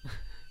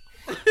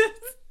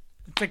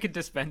 It's like a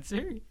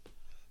dispensary.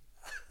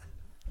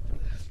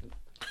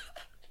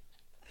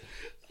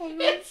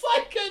 It's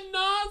like a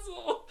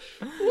nozzle.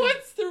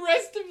 What's the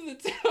rest of the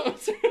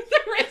toes? The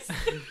rest.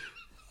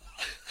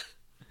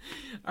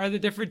 Are the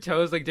different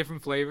toes like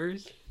different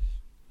flavors?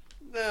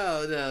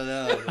 No.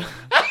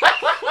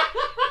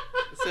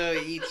 So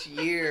each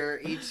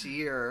year, Each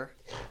you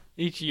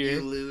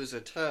year. lose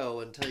a toe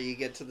until you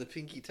get to the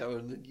pinky toe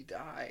and then you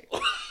die.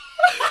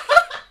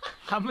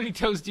 How many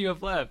toes do you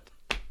have left?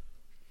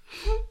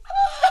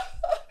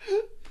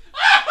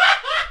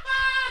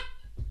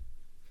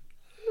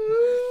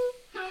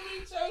 How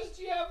many toes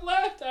do you have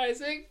left,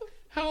 Isaac?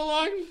 How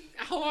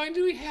long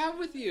do we have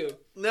with you?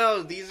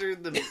 No, these are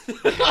the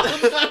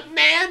The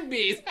man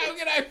bees. How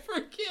could I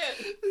forget?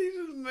 these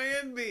are the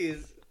man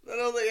bees. That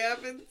only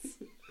happens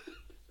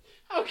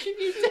How can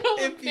you tell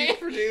a if you man?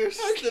 produce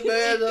How the can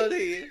man you-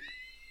 honey.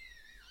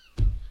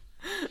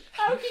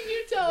 How can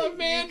you tell a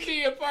man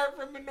bee apart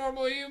from a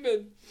normal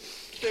human?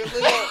 They're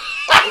little.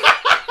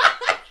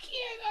 I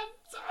can't. I'm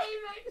sorry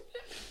right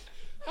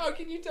now. How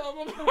can you tell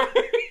them apart?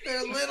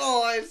 They're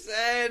little. I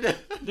said.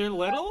 They're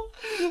little?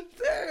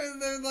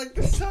 They're like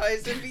the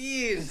size of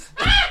bees.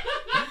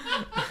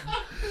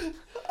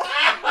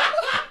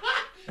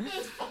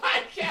 This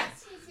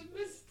podcast was a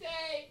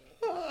mistake.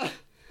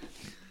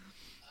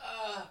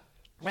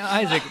 Well,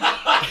 Isaac,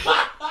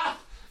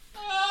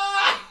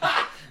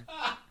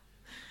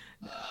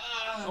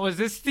 was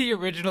this the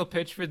original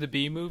pitch for the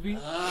Bee movie?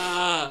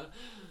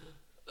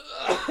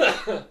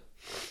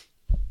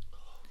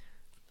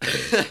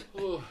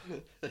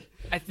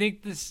 I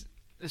think this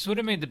would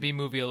have made the Bee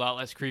movie a lot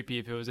less creepy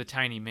if it was a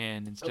tiny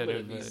man I'm instead gonna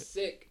of be a...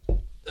 sick.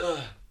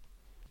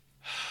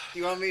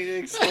 You want me to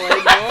explain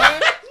more?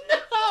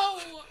 No.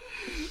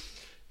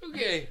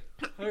 Okay.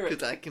 All right.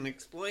 Because I can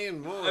explain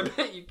I more.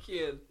 bet you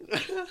can.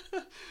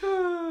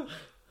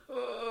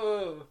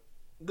 Oh,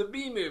 the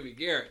Bee movie,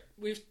 Garrett.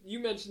 You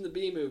mentioned the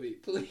Bee movie.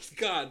 Please,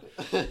 God,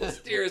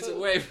 steer us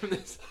away from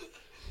this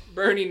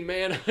burning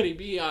man honey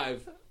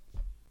beehive.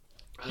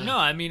 No,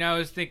 I mean, I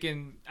was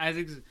thinking,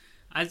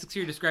 Isaac's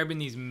here describing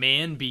these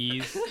man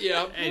bees,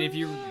 Yep. and if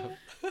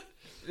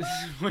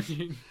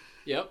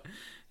Yep.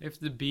 if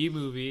the Bee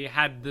movie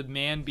had the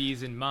man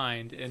bees in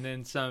mind, and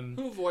then some...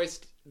 Who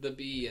voiced the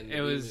bee in the It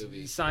Bee was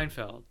movie?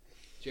 Seinfeld.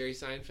 Jerry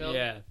Seinfeld?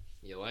 Yeah.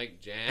 You like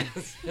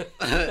jazz?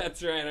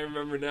 That's right, I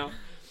remember now.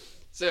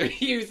 So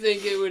you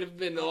think it would have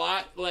been a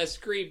lot less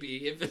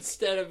creepy if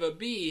instead of a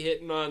bee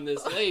hitting on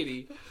this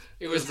lady,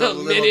 it was a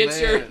little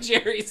miniature man.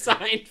 Jerry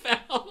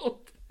Seinfeld?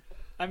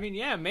 I mean,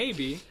 yeah,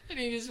 maybe. And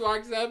he just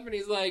walks up and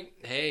he's like,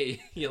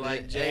 "Hey, you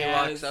like jazz?" Jay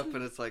walks up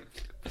and it's like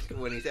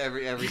when he's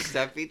every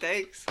step he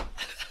takes.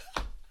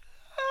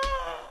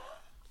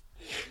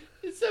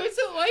 So is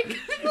it like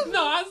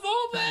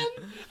nozzle then?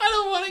 I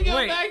don't want to go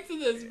Wait. back to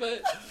this,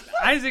 but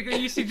Isaac, are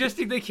you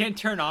suggesting they can't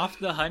turn off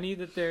the honey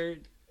that they're...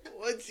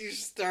 Once you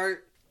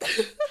start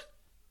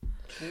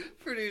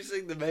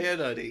producing the man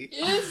honey,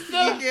 is the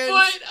You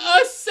can't-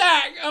 foot a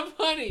sack of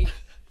honey?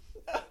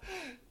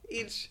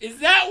 each Is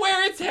that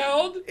where it's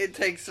held? it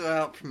takes them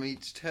out from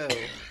each toe.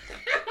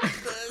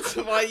 That's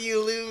why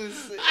you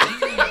lose.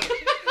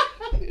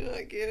 You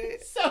don't get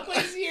it?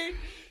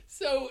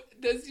 So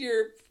does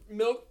your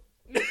milk?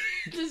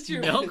 Does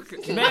your Milk?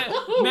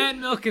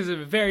 Man milk is a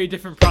very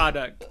different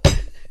product.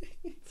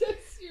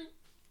 Does your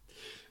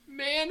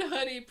man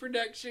honey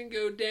production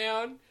go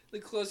down the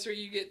closer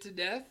you get to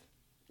death?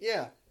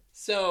 Yeah.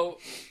 So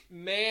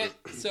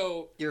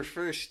Your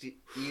first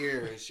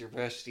year is your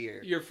best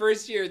year. your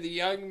first year, the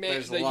young man,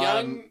 There's the a lot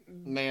young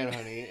of man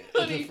honey in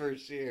honey the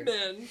first year.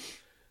 men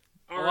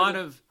A are lot the-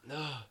 of...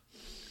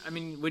 I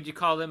mean, would you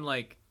call them,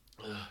 like,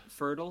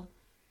 fertile?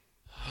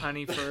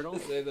 Honey fertile?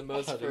 They're the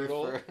most Honey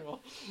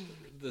fertile,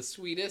 the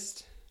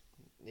sweetest.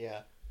 Yeah.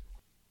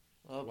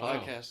 Well, Wow.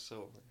 podcast's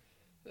over.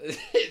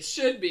 It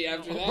should be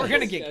after that. We're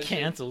gonna get discussion.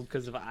 canceled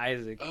because of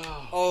Isaac.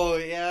 Oh. Oh,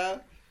 yeah?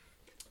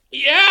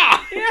 Yeah.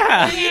 What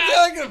Yeah! are you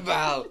talking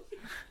about?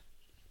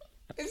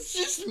 It's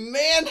just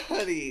man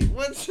honey.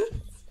 What's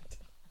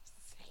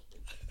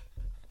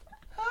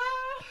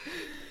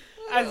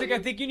Isaac, I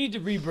think you need to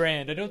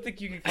rebrand. I don't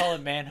think you can call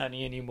it man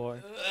honey anymore.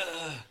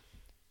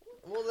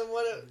 Well, then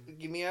what?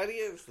 Give me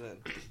ideas then.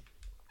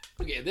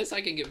 Okay, this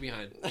I can get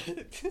behind.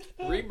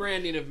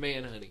 Rebranding of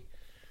man honey.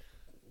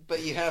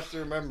 But you have to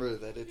remember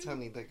that it's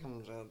honey that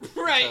comes out of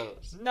the Right.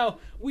 toes. No,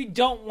 we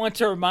don't want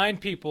to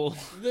remind people.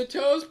 The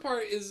toes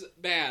part is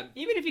bad.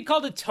 Even if you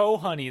called it toe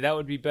honey, that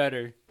would be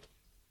better.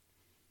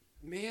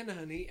 Man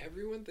honey,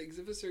 everyone thinks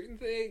of a certain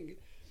thing.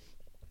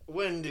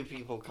 When do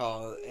people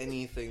call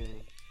anything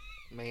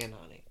man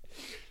honey?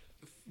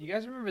 You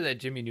guys remember that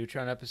Jimmy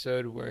Neutron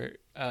episode where,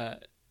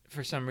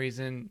 for some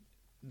reason,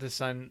 the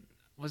sun...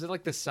 Was it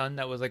like the sun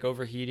that was like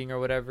overheating or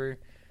whatever?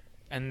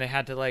 And they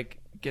had to like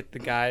get the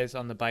guys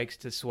on the bikes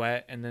to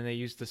sweat, and then they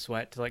used the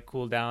sweat to like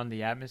cool down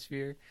the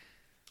atmosphere.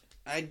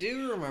 I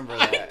do remember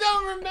I that.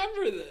 don't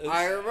remember this.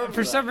 I remember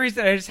For that. some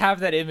reason, I just have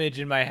that image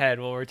in my head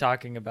while we're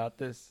talking about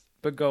this.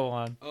 But go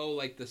on. Oh,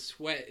 like the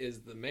sweat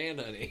is the man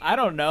honey. I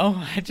don't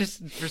know. I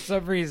just, for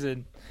some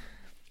reason,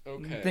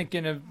 Okay. I'm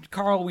thinking of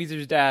Carl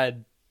Weezer's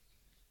dad.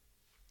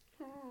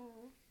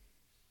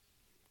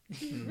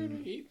 You're gonna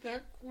eat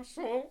that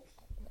croissant?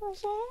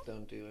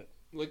 Don't do it.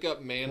 Look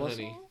up man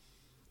honey.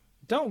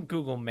 Don't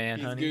Google man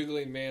He's honey.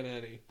 googling man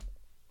honey.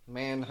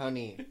 Man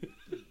honey.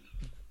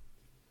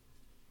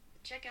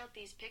 Check out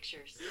these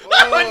pictures.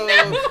 Whoa!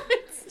 No,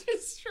 it's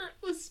just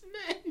shirtless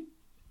men.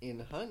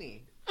 In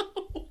honey.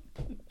 Oh,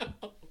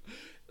 no.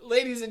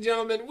 Ladies and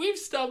gentlemen, we've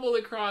stumbled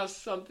across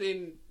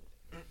something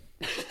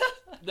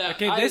that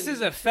Okay, this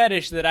is a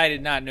fetish that I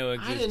did not know I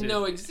existed. didn't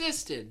know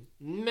existed.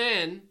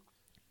 Men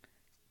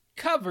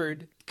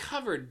Covered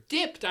covered,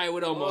 dipped, I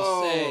would almost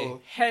Whoa. say.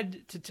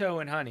 head to toe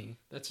in honey.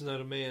 That's not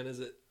a man,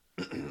 is it?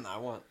 I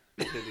want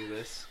to do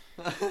this.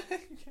 I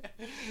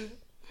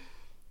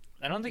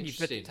don't think you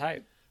fit the Interesting.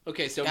 type.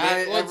 Okay, so,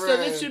 Guy so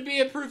this should be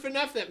a proof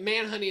enough that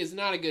man honey is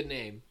not a good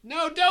name.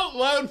 No, don't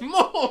load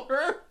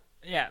more.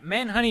 Yeah,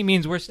 man honey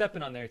means we're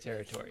stepping on their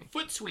territory.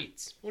 Foot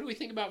sweets. What do we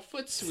think about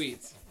foot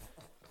sweets?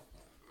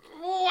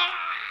 Why?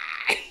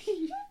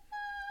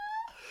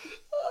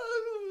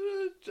 I'm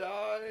gonna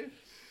die.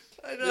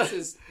 I know.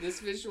 This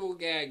visual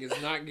gag is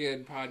not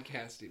good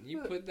podcasting. You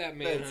put that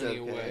man That's honey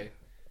okay. away.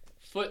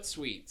 Foot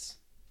sweets.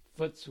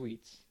 Foot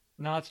sweets.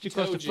 No, it's too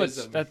close to foot.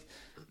 Toejism. That's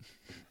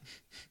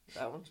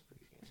That one's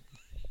pretty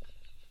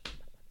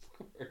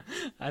good.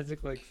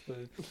 Isaac likes the.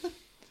 What do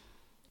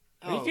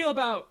Oh. you feel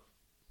about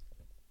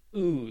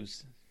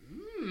ooze?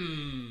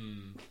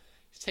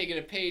 He's taking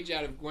a page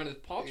out of Gwyneth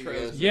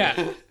Paltrow's.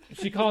 Yeah,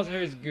 she calls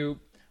hers goop.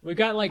 We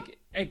got like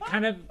it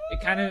kind of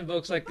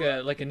looks like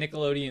a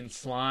Nickelodeon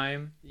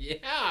slime.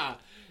 Yeah.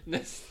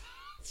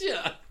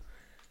 Nostalgia.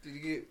 Did you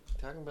get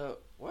talking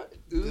about what?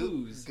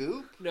 Ooze.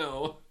 Goop?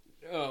 No.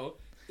 No.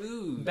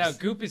 Ooze. That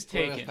goop is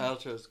Gwyneth taken.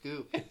 Paltrow's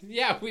goop.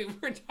 Yeah, we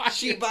were talking.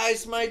 She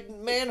buys my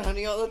man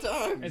honey all the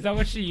time. Is that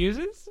what she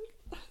uses?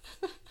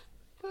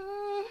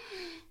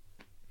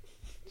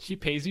 She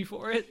pays you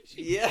for it?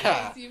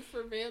 Yeah. Pays you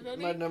for man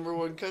honey? My number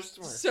one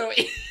customer. So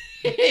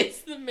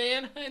is the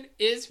man honey,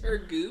 is her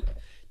goop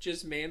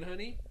just man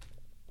honey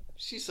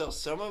She sells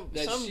some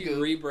that she goop.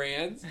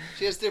 rebrands?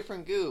 She has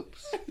different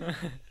goops.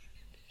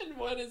 And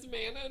one is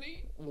man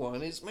honey?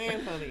 One is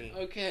man honey.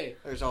 Okay.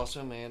 There's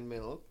also man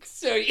milk.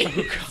 So you,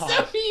 Oh, God.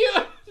 so you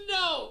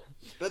no.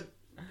 But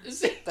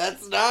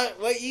That's not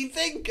what you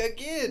think.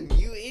 Again,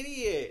 you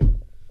idiot.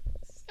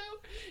 So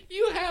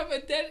you have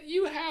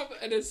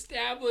an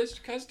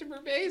established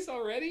customer base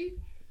already.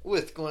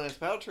 With Gwyneth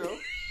Paltrow.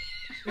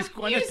 Is You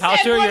Gwyneth said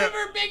Paltrow one your... of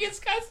her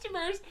biggest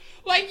customers,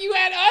 like you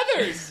had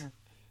others.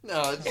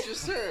 No, it's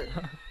just her.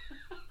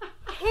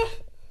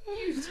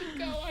 You should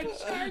go on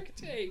Shark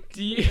Tank.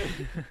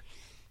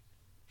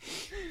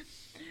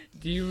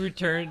 Do you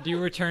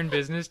return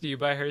business? Do you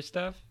buy her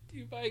stuff? Do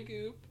you buy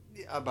Goop?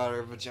 Yeah, about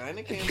her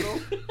vagina candle.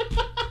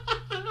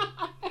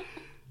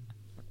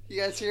 You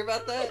guys hear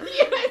about that?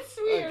 Yes,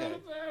 we heard Okay.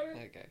 about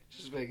it. Okay,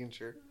 just making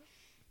sure.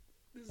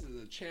 This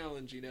is a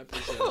challenging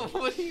episode.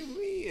 What do you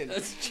mean?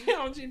 That's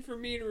challenging for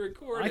me to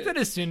record I it. thought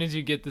as soon as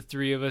you get the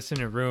three of us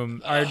in a room,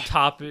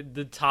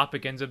 the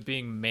topic ends up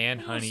being man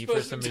We're honey for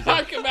supposed some to reason.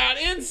 talk about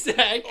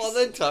insects. Well,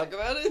 then talk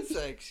about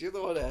insects. You're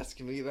the one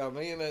asking me about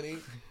man honey.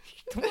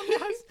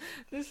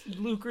 This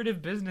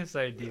lucrative business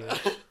idea.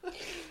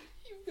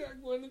 You've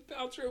got Gwyneth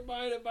Paltrow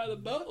buying it by the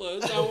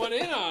boatloads. I want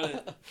in on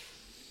it.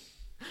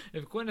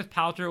 If Gwyneth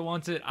Paltrow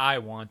wants it, I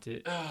want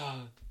it.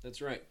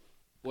 That's right.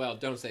 Well,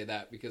 don't say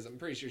that because I'm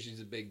pretty sure she's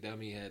a big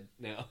dummy head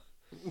now.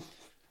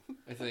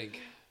 I think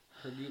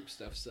her Goop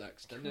stuff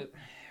sucks, doesn't it?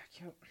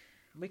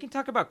 We can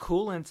talk about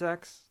cool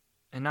insects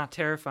and not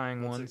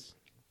terrifying What's ones.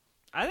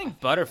 I think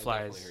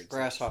butterflies. definitely heard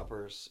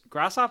Grasshoppers.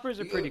 Grasshoppers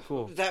are pretty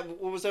cool.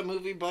 What was that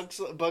movie? Bugs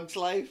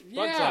Life.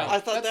 Yeah, I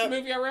thought that's that the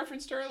movie I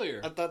referenced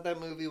earlier. I thought that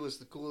movie was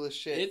the coolest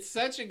shit. It's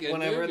such a good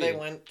Whenever movie. they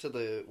went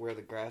to where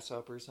the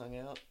grasshoppers hung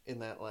out in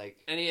that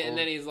and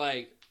then he's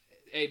like,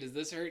 "Hey, does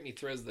this hurt?" And he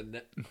throws the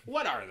nut.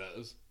 What are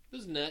those?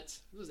 Those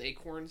nuts? Those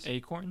acorns?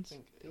 Acorns?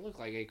 They look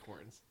like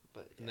acorns.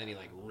 But And then he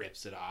like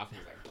rips it off. And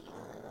he's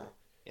like,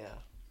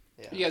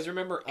 yeah. "You guys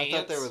remember I ants?"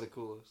 thought they were the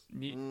coolest. I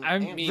Me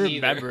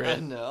remember neither.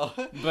 it, No.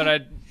 but I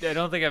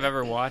don't think I've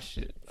ever watched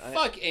it.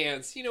 Fuck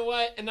ants. You know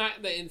what? And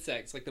not the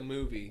insects, like the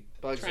movie.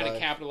 Bugs Trying Life. to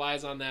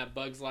capitalize on that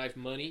Bugs Life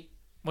money.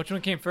 Which one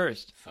came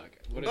first? Fuck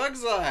it. What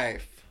Bugs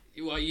Life.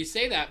 well, you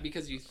say that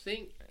because you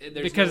think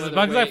there's Because no other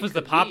Bugs way Life it was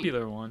the could be.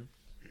 popular one.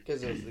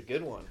 Because it was the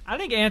good one. I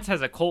think Ants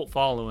has a cult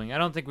following. I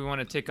don't think we want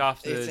to tick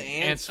off It's the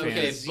Ants Ants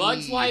Okay, fans. Z.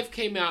 Bugs Life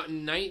came out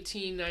in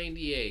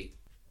 1998.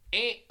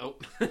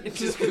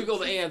 Just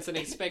Googled ants and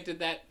expected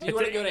that. Do you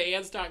want to go to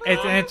ants.com?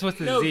 It's Ants with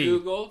a no, Z.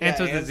 Google. Ants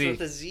with a Ants Z.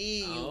 with a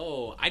Z.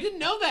 Oh, I didn't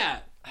know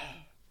that.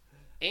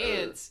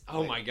 Ants.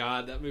 Oh Wait. my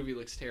god, that movie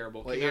looks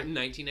terrible. What Came year? out in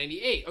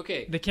 1998.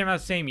 Okay. They came out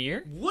the same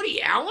year? Woody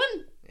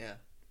Allen? Yeah.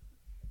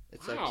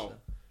 It Wow.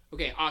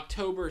 Okay,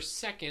 October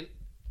 2nd.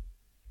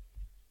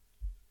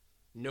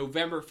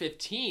 November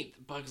 15th,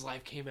 Bugs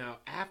Life came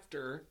out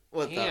after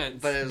What the?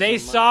 Ants. But it was They a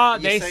saw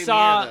month- same year,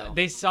 though.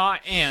 they saw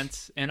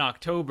Ants in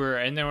October,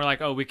 and they were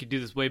like, "Oh, we could do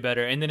this way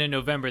better." And then in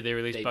November they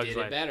released They Bugs did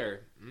Life. it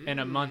better. In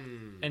a month,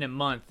 in a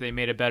month, they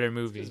made a better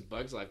movie. Because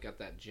Bugs Life got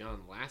that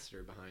John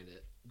Lasseter behind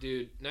it.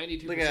 Dude,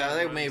 92%. Look at how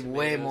they Rotten made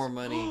way Tomatoes. more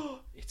money.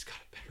 It's got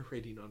a better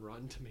rating on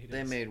Rotten Tomatoes.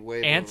 They made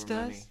way Ants more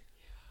does? money.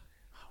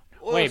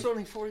 Well, Wait, it's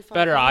only 45.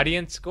 Better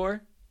audience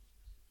score?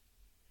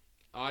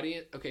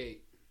 Audience, okay.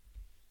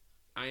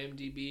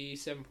 IMDb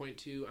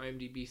 7.2,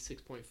 IMDb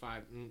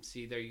 6.5.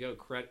 See, there you go.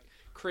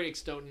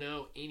 Critics don't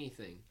know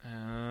anything.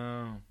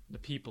 Oh, the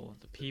people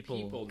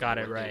People got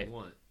know it what they right.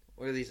 want.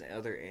 What are these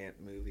other ant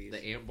movies?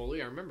 The Ant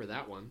Bully, I remember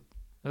that one.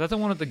 Was that the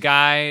one with the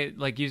guy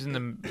like using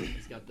the?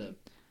 He's got the,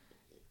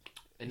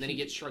 and then he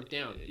gets shrunk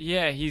down.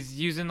 Yeah, he's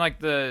using like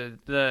the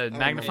And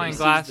magnifying he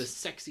glass. sees the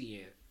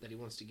sexy ant that he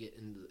wants to get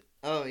into.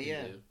 Oh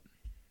yeah.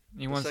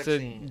 He wants to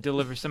sexy ant.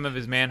 deliver some of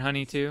his man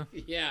honey too.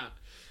 Yeah.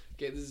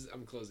 Okay,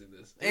 I'm closing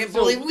this. Ant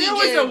There was Bully a- Wii There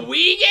was game! a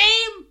Wii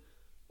game?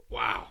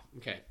 Wow.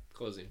 Okay,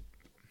 closing.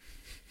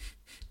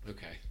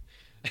 Okay.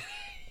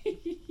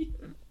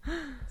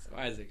 So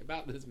Isaac,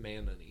 about this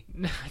man honey.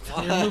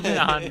 We're moving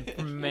on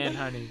from man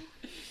honey.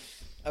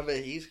 I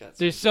bet he's got.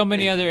 There's so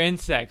many other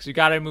insects. We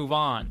got to move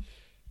on.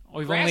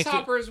 We've only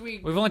Grasshoppers,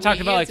 we've only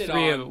talked about like hinted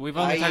three on. of. We've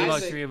only talked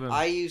about like three of them.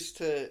 I used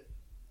to.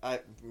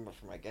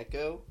 For my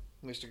gecko,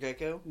 Mr.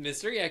 Gecko.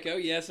 Mr. Gecko,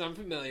 yes, I'm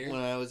familiar. When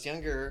I was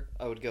younger,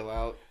 I would go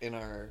out in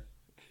our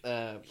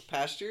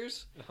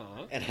pastures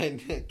Uh-huh. and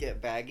I'd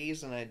get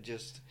baggies and I'd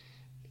just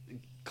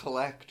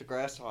collect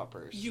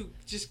grasshoppers. You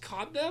just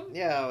caught them?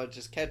 Yeah, I would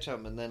just catch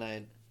them and then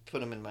I'd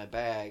put them in my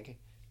bag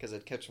because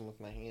I'd catch them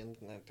with my hand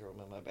and I'd throw them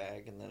in my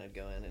bag and then I'd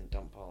go in and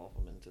dump all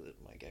of them into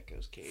my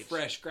gecko's cage.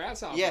 Fresh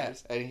grasshoppers. Yeah,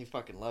 and he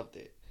fucking loved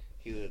it.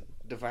 He would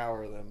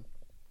devour them.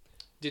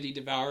 Did he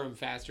devour them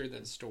faster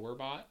than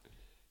store-bought?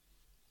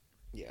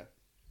 Yeah,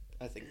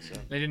 I think so.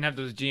 They didn't have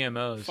those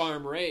GMOs.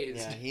 Farm raised.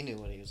 Yeah, he knew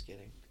what he was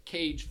getting.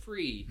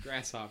 Cage-free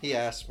grasshoppers. He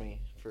asked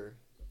me for.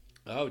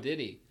 Oh, did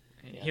he?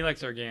 He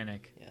likes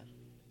organic.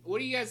 What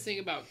do you guys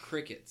think about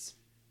crickets?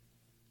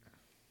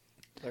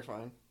 They're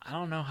fine. I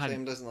don't know how.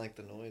 Sam doesn't like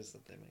the noise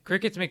that they make.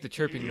 Crickets make the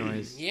chirping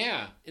noise.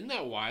 Yeah, isn't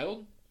that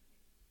wild?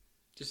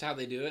 Just how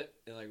they do it.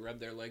 They like rub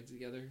their legs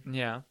together.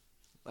 Yeah.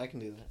 I can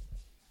do that.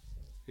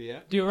 Yeah.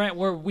 Dude, right?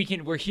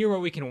 We're here where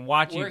we can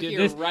watch We're you do here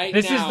this. right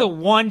This now. is the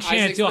one chance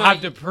Isaac's you'll not-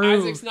 have to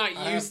prove. Isaac's not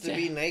I have used to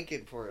be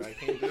naked for it. I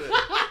can't do it.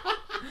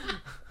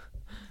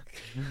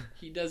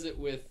 He does it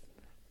with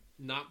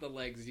not the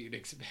legs you'd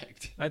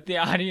expect. Let the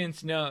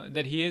audience know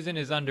that he is in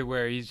his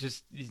underwear.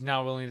 He's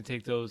not willing to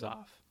take those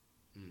off.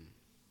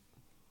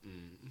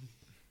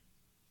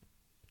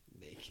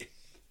 Naked.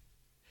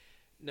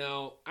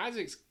 No,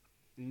 Isaac's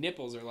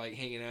nipples are like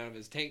hanging out of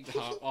his tank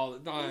top all the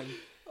time.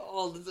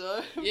 All the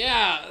time.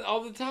 Yeah,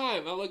 all the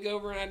time. I look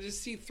over and I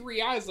just see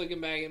 3 eyes looking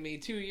back at me.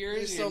 2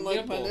 years. You don't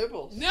like my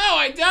nipples. No,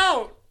 I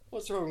don't.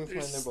 What's wrong with They're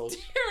my nipples?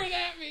 staring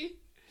at me.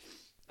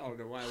 I don't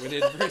know why I went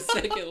in for a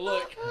second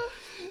look.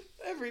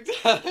 Every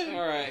time.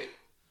 All right.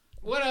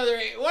 What other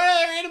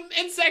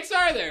insects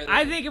are there?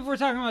 I think if we're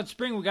talking about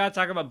spring, we gotta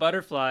talk about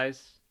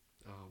butterflies.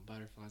 Oh,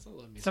 butterflies. I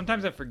love me.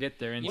 Sometimes I forget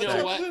they're You insects.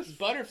 know what?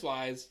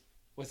 Butterflies.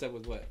 What's up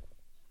with what?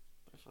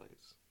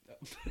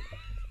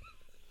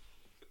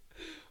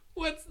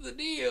 What's the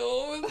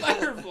deal with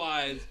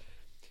butterflies?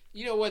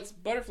 You know what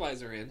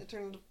butterflies are in? It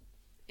turned.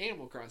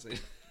 Animal Crossing.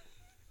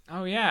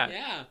 Oh yeah.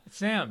 Yeah.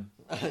 Sam.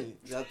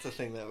 That's the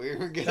thing that we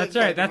were good. That's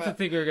right. That's the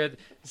thing we were good.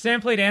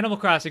 Sam played Animal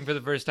Crossing for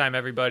the first time.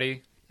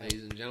 Everybody.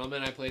 Ladies and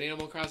gentlemen, I played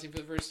Animal Crossing for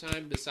the first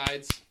time.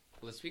 Besides,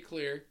 let's be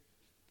clear,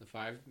 the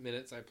 5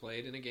 minutes I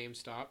played in a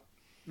GameStop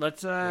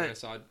Let's when I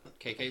saw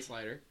KK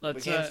Slider. But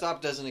let's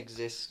GameStop doesn't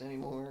exist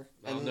anymore.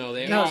 Well, And no,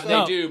 they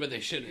No. do, but they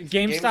shouldn't.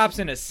 GameStop's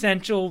an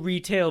essential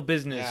retail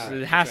business. Yeah,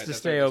 It has That's to right,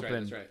 stay that's right,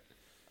 open. That's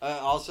right.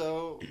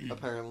 Also,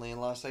 apparently in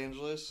Los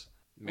Angeles,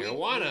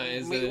 Marijuana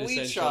is an weed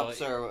essential.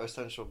 shops are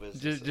essential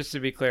businesses. Just to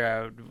be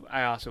clear,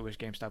 I also wish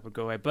GameStop would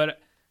go away. But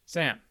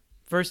Sam,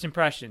 first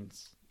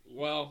impressions,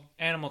 Well,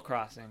 Animal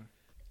Crossing.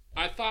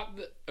 I thought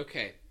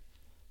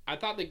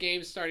the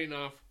game starting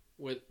off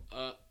with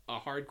a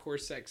hardcore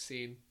sex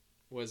scene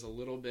was a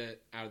little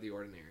bit out of the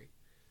ordinary.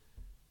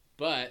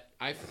 But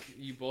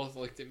you both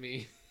looked at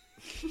me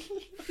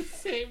the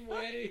same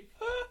way.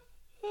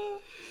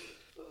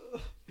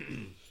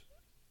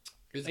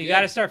 You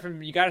got to start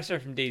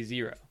from day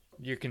zero,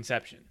 your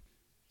conception.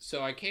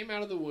 So I came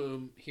out of the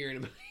womb hearing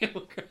about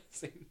Animal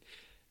Crossing.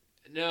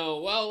 No,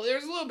 well,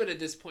 there's a little bit of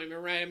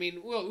disappointment, right? I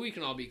mean, well, we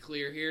can all be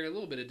clear here. A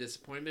little bit of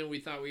disappointment. We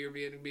thought we were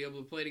going to be able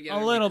to play together.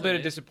 A little bit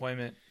of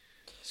disappointment.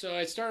 So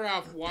I started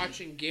off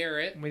watching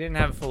Garrett. We didn't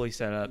have it fully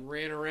set up.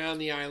 Ran around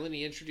the island.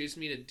 He introduced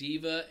me to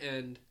Diva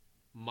and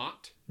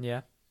Mott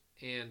Yeah.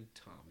 and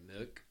Tom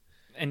Nook.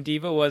 And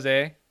Diva was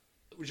a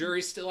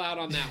Jury's still out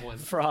on that one.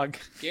 frog.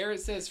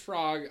 Garrett says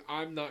frog.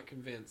 I'm not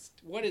convinced.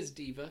 What is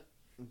Diva?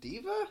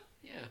 Diva?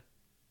 Yeah.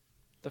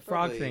 The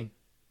frog Probably thing.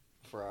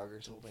 Frog or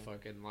Don't something.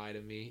 fucking lie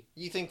to me.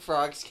 You think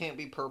frogs can't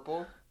be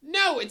purple?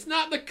 No, it's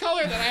not the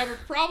color that I have a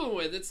problem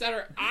with. It's that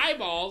her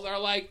eyeballs are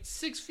like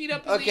 6 feet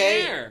up in the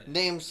Okay. air.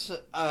 Names.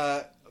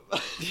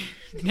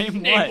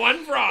 Name Name what?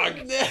 one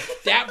frog.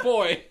 That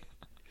boy.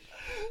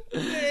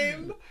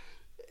 Name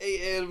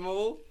a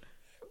animal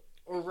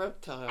or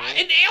reptile.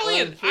 An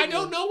alien. Or I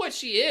don't know what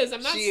she is.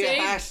 I'm not She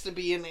saying. has to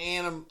be an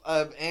animal.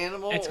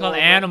 It's or called a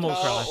Animal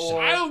reptile Crossing.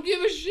 or- I don't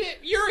give a shit.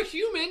 You're a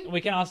human. We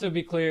can also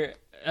be clear.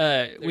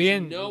 There's We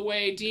didn't. no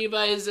way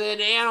Diva is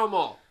an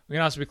animal. We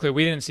can also be clear.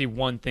 We didn't see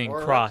one thing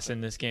Or- cross in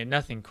this game.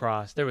 Nothing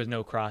crossed. There was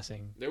no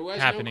crossing There was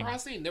happening no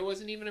crossing. There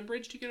wasn't even a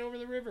bridge to get over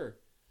the river.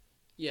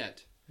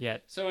 Yet.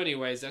 yet. So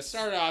anyways, I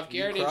started off.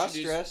 Garrett You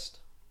introduced...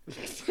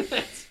 cross-dressed?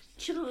 That's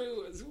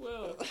true as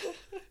well.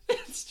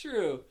 That's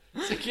true.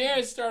 So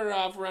Garrett started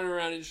off running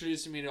around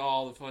introducing me to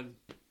all the fun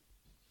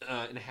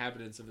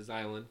inhabitants of his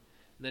island.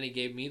 And then he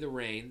gave me the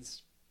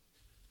reins.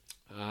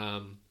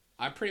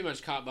 I pretty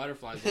much caught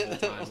butterflies the whole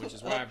time, which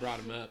is why I brought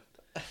him up.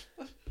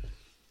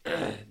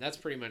 That's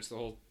pretty much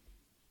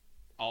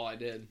all I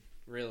did,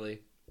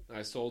 really.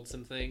 I sold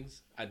some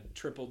things. I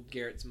tripled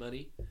Garrett's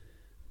money.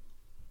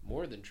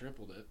 More than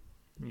tripled it.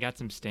 You got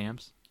some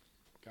stamps.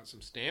 Got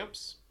some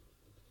stamps.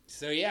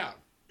 So yeah,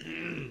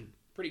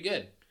 pretty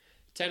good.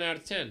 10 out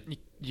of 10.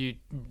 You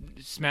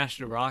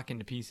smashed a rock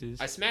into pieces.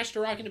 I smashed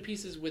a rock into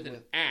pieces with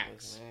an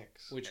axe, With an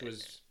axe. which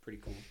was pretty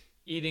cool.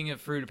 Eating a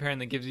fruit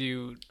apparently gives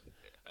you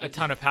a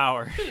ton of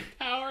power.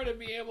 Power to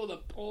be able to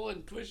pull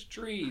and push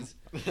trees,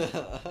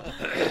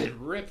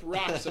 rip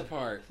rocks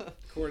apart,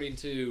 according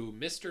to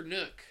Mr.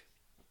 Nook.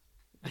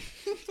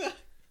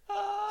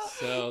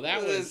 So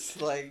that was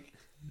It's like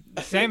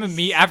Sam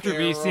after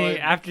Steroid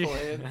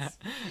plants.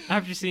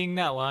 after seeing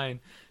that line,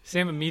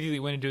 Sam immediately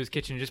went into his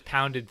kitchen and just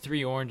pounded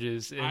 3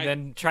 oranges and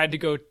then tried to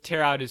go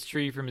tear out his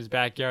tree from his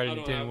backyard and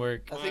it didn't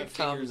work. I My think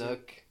Tom fingers are-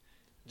 Nook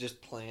just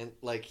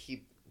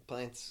he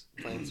plants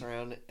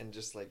around and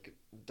just like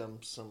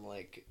dumps some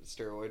like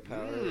steroid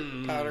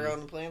powder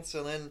on the plants.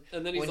 So then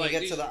And then he's when like, you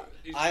get to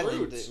 "These the island,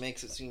 fruits." it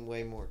makes it seem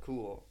way more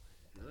cool.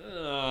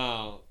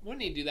 Oh,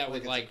 wouldn't he do that with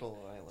it's a like cool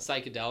island.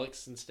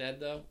 psychedelics instead,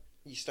 though?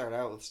 You start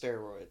out with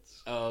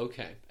steroids. Oh,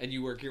 okay, and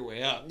you work your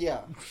way up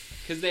Yeah,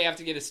 because they have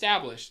to get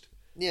established.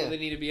 yeah, So they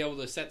need to be able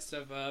to set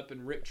stuff up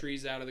and rip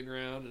trees out of the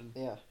ground. And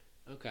yeah.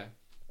 okay,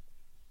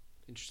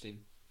 interesting.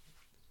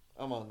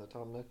 I'm on the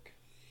Tom Nook.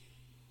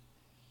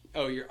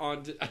 Oh, you're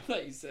on. I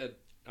thought you said.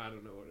 I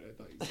don't know what I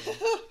thought you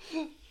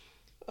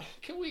said.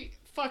 Can we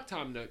fuck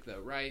Tom Nook though?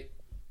 Right?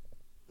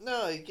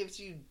 No, it gives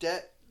you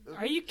debt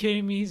Are you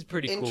kidding me? He's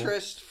pretty cool.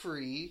 interest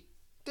free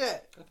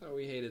Debt. I thought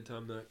we hated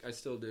Tom Nook. I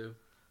still do.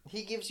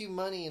 He gives you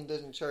money and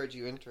doesn't charge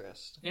you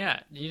interest. Yeah,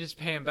 you just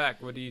pay him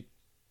back. What do you?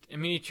 I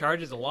mean, he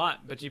charges a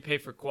lot, but you pay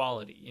for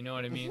quality. You know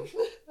what I mean?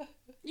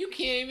 You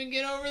can't even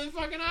get over the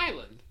fucking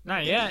island.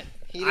 Not yet.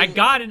 He I didn't-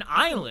 got an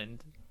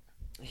island.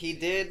 He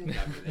did.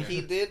 He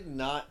did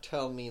not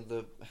tell me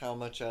how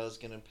much I was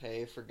gonna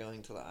pay for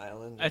going to the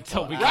island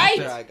Until we got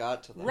after there. I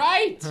got to the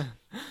Right.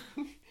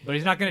 But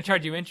he's not going to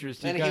charge you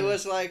interest. And he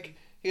was like,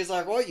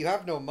 well, you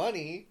have no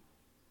money.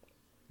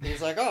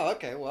 He's like, oh,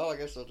 okay, well, I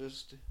guess I'll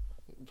just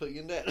put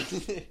you in debt.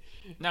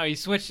 No, he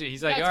switched it.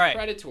 He's like, That's all right.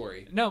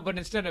 predatory. No, but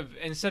instead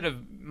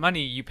of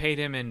money, you paid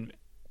him in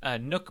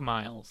Nook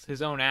Miles,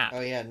 his own app.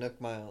 Oh yeah,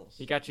 Nook Miles.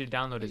 He got you to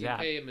download his You app.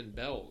 pay him in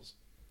bells.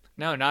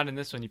 No, not in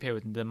this one. You pay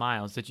with the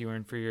miles that you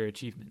earn for your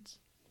achievements.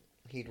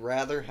 He'd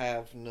rather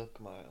have Nook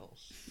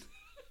Miles.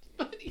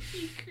 But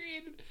he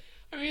created.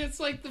 I mean, it's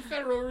like the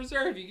Federal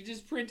Reserve. You can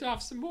just print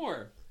off some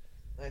more.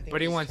 I think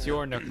But he he's wants trying-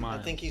 your Nook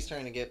Miles. I think he's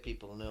trying to get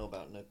people to know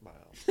about Nook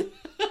Miles.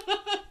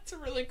 It's a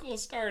really cool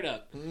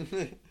startup.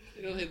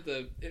 It'll hit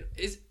the.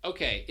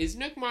 Is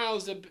Nook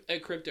Miles a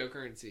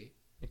cryptocurrency?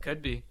 It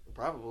could be.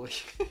 Probably.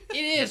 It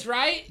is,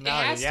 right? No,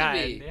 it has yeah,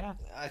 to be. Yeah.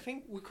 I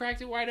think. We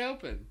cracked it wide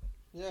open.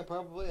 Yeah,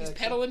 probably. He's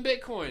actually. peddling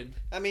Bitcoin,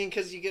 I mean,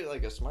 because you get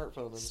like a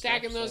smartphone and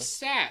stacking stuff, those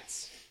so-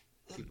 sats.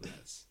 People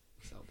that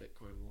sell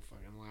Bitcoin will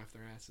fucking laugh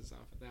their asses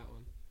off at that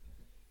one.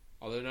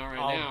 Although not right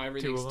All now, two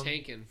everything's of them.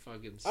 tanking.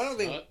 Fucking. I don't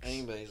think sucks.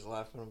 anybody's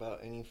laughing about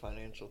any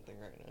financial thing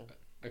right now.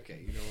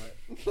 Okay, you know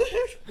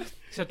what?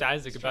 Except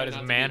Isaac Let's about try his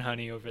not to man be-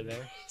 honey over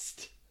there.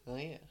 Oh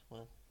yeah,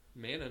 well,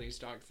 Manhoney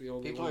stock's the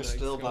only People one are that's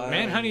still going- buying-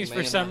 Man honey's for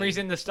man some honey.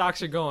 reason the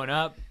stocks are going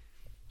up.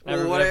 well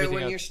Everything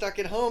when else- you're stuck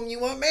at home, you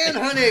want man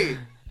honey.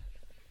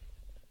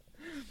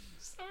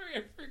 Sorry,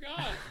 I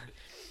forgot.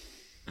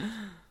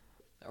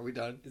 Are we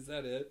done? Is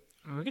that it?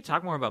 I mean, we could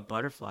talk more about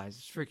butterflies.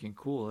 It's freaking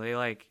cool.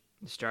 They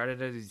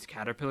started as these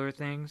caterpillar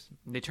things.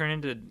 They turn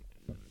into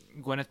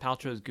Gwyneth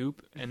Paltrow's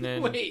goop, and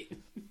then Wait.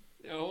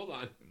 No, hold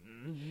on.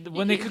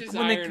 when You they can't just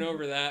when they iron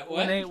over that.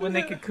 What? when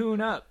they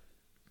cocoon up,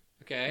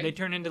 okay. they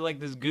turn into like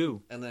this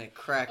goo. And then it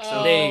cracks Oh,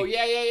 up. They-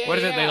 yeah. what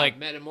is it, they, yeah. like-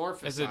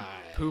 Metamorphosize. Is it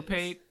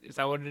poopate? Is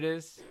that what it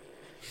is?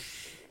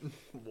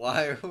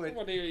 Why would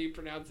What do you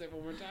pronounce it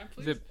one more time,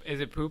 please? Is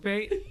it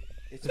poopate?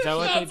 it's Is that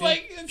what they Sounds do?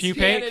 like it's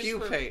Pupate? Spanish for-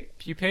 pupate?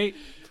 Pupate?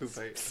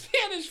 Pupate.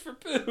 Spanish for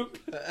poop.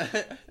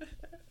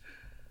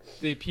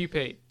 They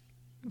pupate.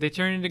 They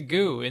turn into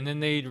goo, and then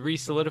they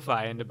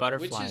re-solidify into Which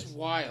butterflies. is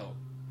wild.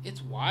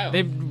 It's wild.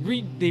 They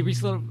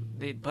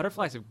re-solidify.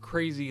 Butterflies have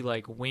crazy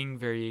like wing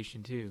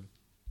variation too.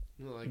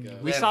 Like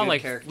We have saw good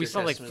like character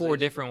 4 customization.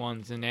 different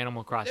ones in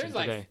Animal Crossing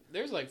today.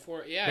 there's like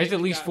 4. Yeah. I There's at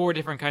even least got- 4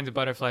 different kinds of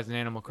butterflies in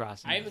Animal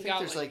Crossing. I I even think got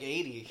there's like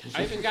 80.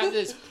 I even got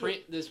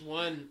this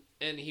one,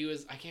 and he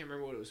was. I can't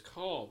remember what it was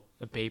called.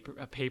 A paper.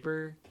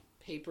 Paper.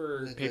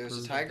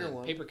 There's a tiger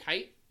one. Paper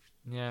kite.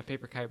 Yeah,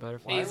 paper kite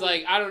butterfly. And he's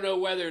like, I don't know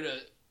whether to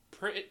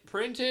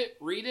print it,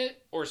 read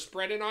it, or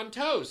spread it on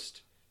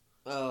toast.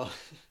 Oh,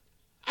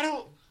 I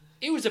don't.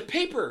 It was a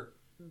paper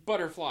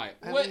butterfly.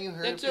 Haven't What? you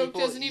heard That joke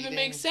people doesn't even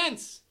make eating-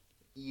 sense.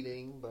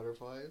 eating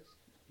butterflies.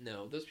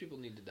 No, those people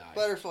need to die.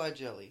 Butterfly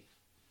jelly.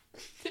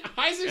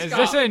 Isaac's is got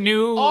this a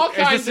new? all is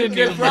kinds this a of new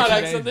good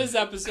products merchandise? on this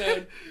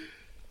episode.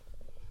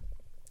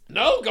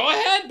 No, go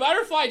ahead.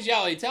 Butterfly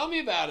jelly. Tell me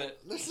about it.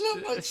 There's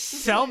not much. to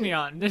Sell say. me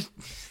on this.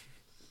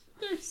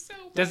 There's so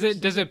Does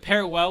much. it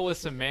pair well with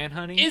some man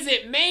honey? Is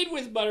it made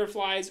with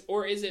butterflies,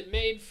 or is it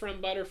made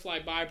from butterfly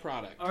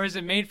byproduct? Or is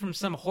it made from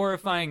some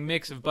horrifying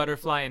mix of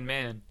butterfly and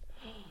man?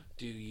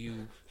 Do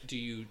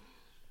you?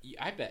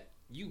 I bet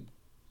you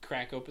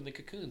crack open the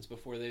cocoons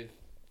before they've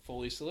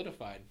fully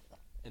solidified,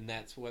 and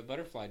that's what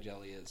butterfly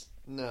jelly is.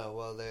 No,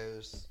 well,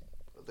 there's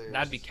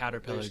That'd be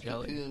caterpillar there's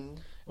jelly. cocoon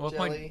At what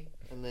jelly, point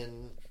and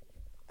then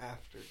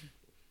after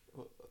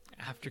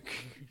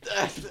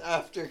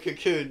after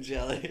cocoon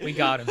jelly, we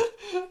got him?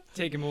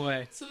 Take him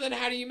away. So then,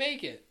 how do you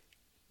make it?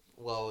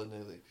 Well, in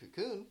the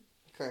cocoon,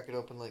 crack it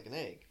open like an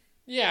egg.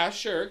 Yeah,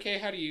 sure. Okay,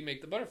 how do you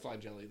make the butterfly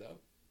jelly though?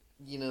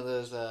 You know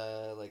those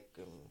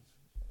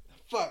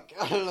fuck,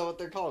 I don't know what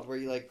they're called, where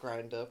you like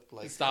grind up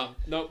like. Stop.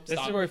 Nope. This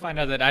Stop. is where we find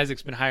out that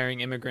Isaac's been hiring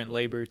immigrant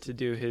labor to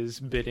do his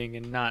bidding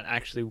and not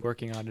actually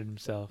working on it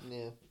himself.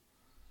 Yeah,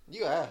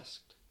 you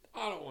asked.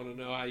 I don't want to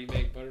know how you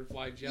make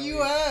butterfly jelly.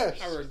 You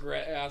asked. I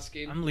regret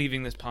asking. I'm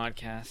leaving this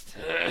podcast.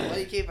 Why do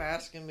you keep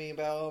asking me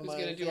about all Who's my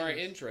gonna do our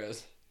things?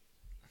 intros?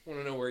 I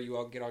want to know where you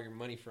all get all your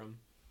money from.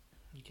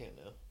 You can't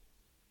know.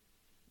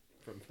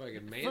 From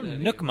fucking man From honey.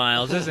 Nook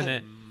Miles, isn't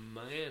it?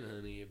 Man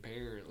honey,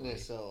 apparently. Yeah,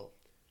 so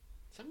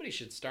Somebody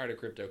should start a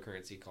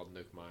cryptocurrency called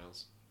Nook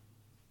Miles.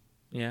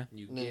 Yeah.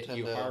 You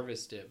Nintendo.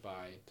 harvest it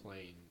by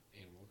playing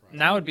Animal Crossing.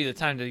 Now would be the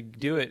time to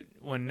do it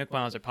when Nook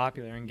Miles are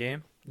popular in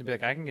game. You'd be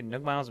like, I can get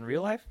Nook Miles in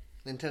real life.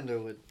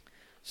 Nintendo would.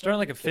 Start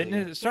like a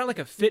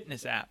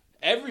fitness app.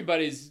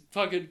 Everybody's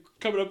fucking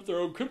coming up with their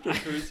own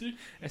cryptocurrency.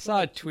 I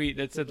saw a tweet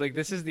that said like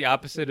this is the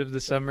opposite of the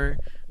summer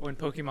when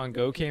Pokemon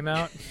Go came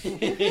out.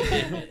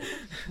 Yeah.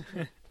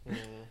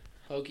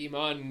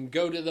 Pokemon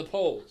go to the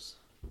polls.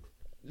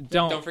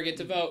 Don't forget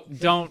to vote.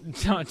 Don't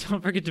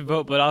forget to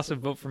vote, but also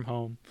vote from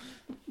home.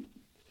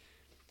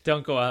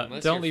 Don't go out.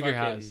 Unless Don't you're leave your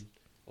fucking- house.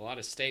 A lot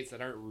of states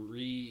that aren't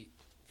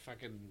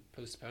fucking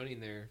postponing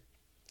their.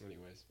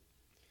 Anyways,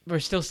 We're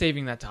still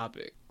saving that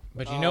topic.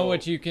 But you know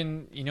what you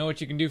can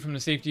do from the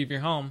safety of your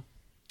home?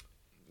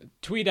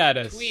 Tweet at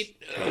us.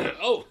 tweet.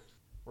 Oh,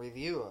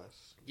 Review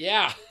us.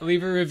 yeah.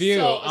 Leave a review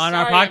So, on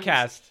our sorry, I'm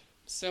podcast.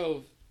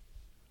 So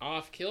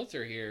off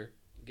kilter here.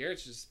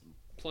 Garrett's just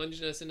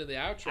plunging us into the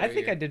outro. I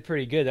think here. I did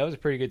pretty good. That was a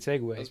pretty good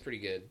That segue. was pretty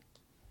good.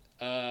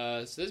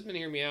 So this has been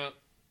Hear Me Out.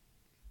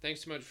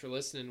 Thanks so much for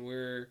listening.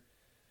 We're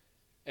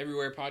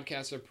everywhere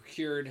podcasts are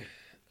procured.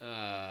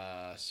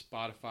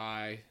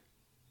 Spotify,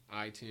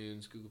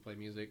 iTunes, Google Play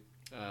Music.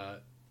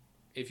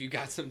 If you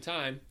got some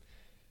time,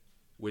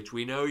 which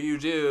we know you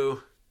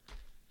do,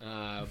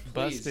 please,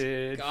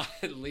 Busted. God,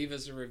 leave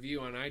us a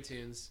review on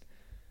iTunes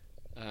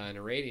and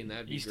a rating.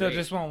 That'd be You still great.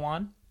 just want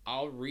one?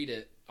 I'll read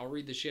it. I'll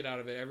read the shit out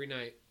of it every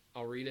night.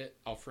 I'll read it.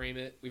 I'll frame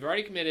it. We've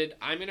already committed.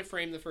 I'm going to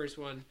frame the first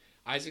one.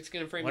 Isaac's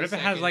going to frame What the if it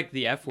second. has like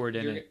the F word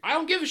in it? I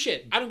don't give a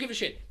shit. I don't give a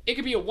shit. It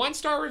could be a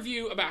 1-star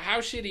review about how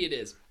shitty it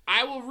is.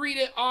 I will read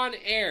it on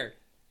air.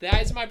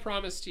 That is my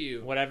promise to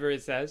you. Whatever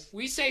it says.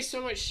 We say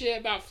so much shit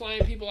about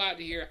flying people out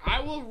to here.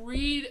 I will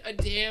read a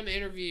damn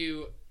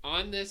interview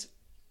on this.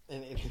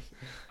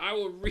 I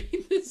will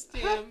read this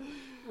damn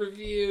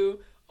review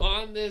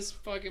on this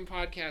fucking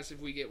podcast if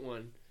we get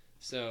one.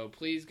 So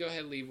please go ahead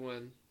and leave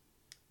one.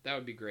 That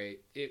would be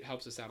great. It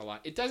helps us out a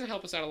lot. It doesn't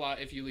help us out a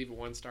lot if you leave a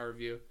 1-star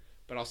review,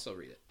 but I'll still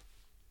read it.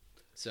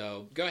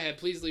 So go ahead,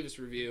 please leave us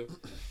a review.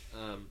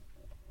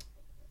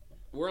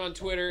 We're on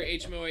Twitter,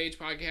 HMOH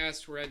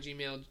Podcast. We're at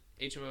Gmail,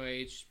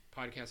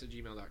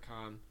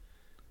 HMOHpodcast@gmail.com.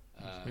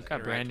 We've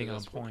got branding on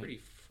We're point.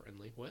 pretty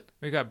friendly. What?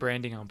 We got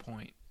branding on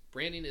point.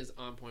 Branding is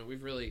on point.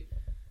 We've really,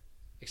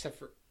 except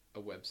for a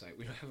website.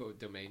 We don't have a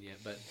domain yet,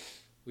 but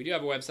we do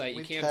have a website. You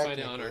We can find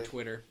it on our technically-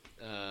 Twitter.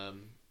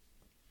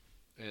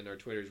 And our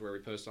Twitter is where we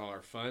post all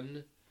our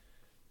fun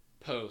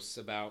posts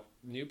about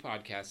new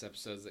podcast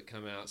episodes that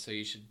come out. So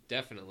you should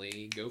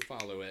definitely go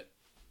follow it.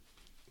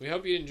 We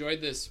hope you enjoyed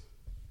this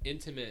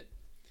intimate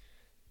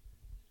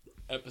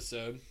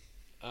episode.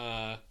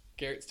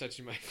 Garrett's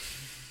touching my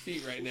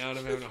feet right now, and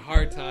I'm having a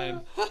hard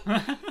time.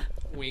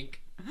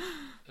 Wink.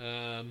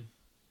 And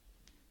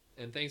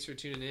thanks for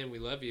tuning in. We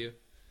love you.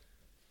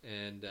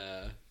 And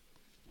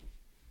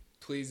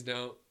please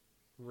don't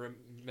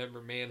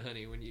remember man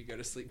honey when you go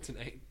to sleep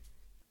tonight.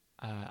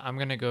 I'm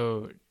going to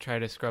go try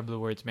to scrub the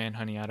words man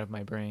honey out of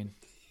my brain.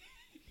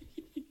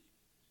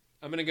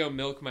 I'm going to go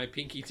milk my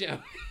pinky toe.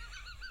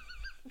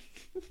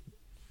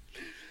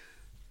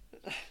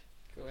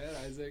 Go ahead,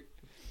 Isaac.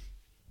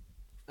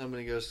 I'm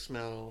gonna go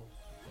smell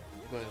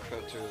Gwyneth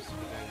Paltrow's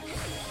vagina.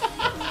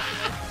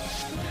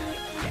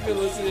 You've been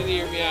listening to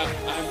Hear Me Out.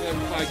 I'm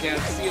the podcast.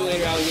 See you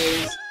later,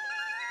 alligators.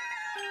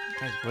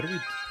 Guys, what do we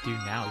do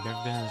now? We've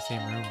never been in the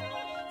same room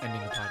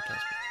ending a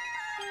podcast.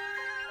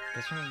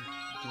 Guess do you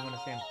want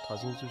to say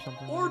puzzles or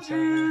something?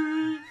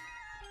 Orgy!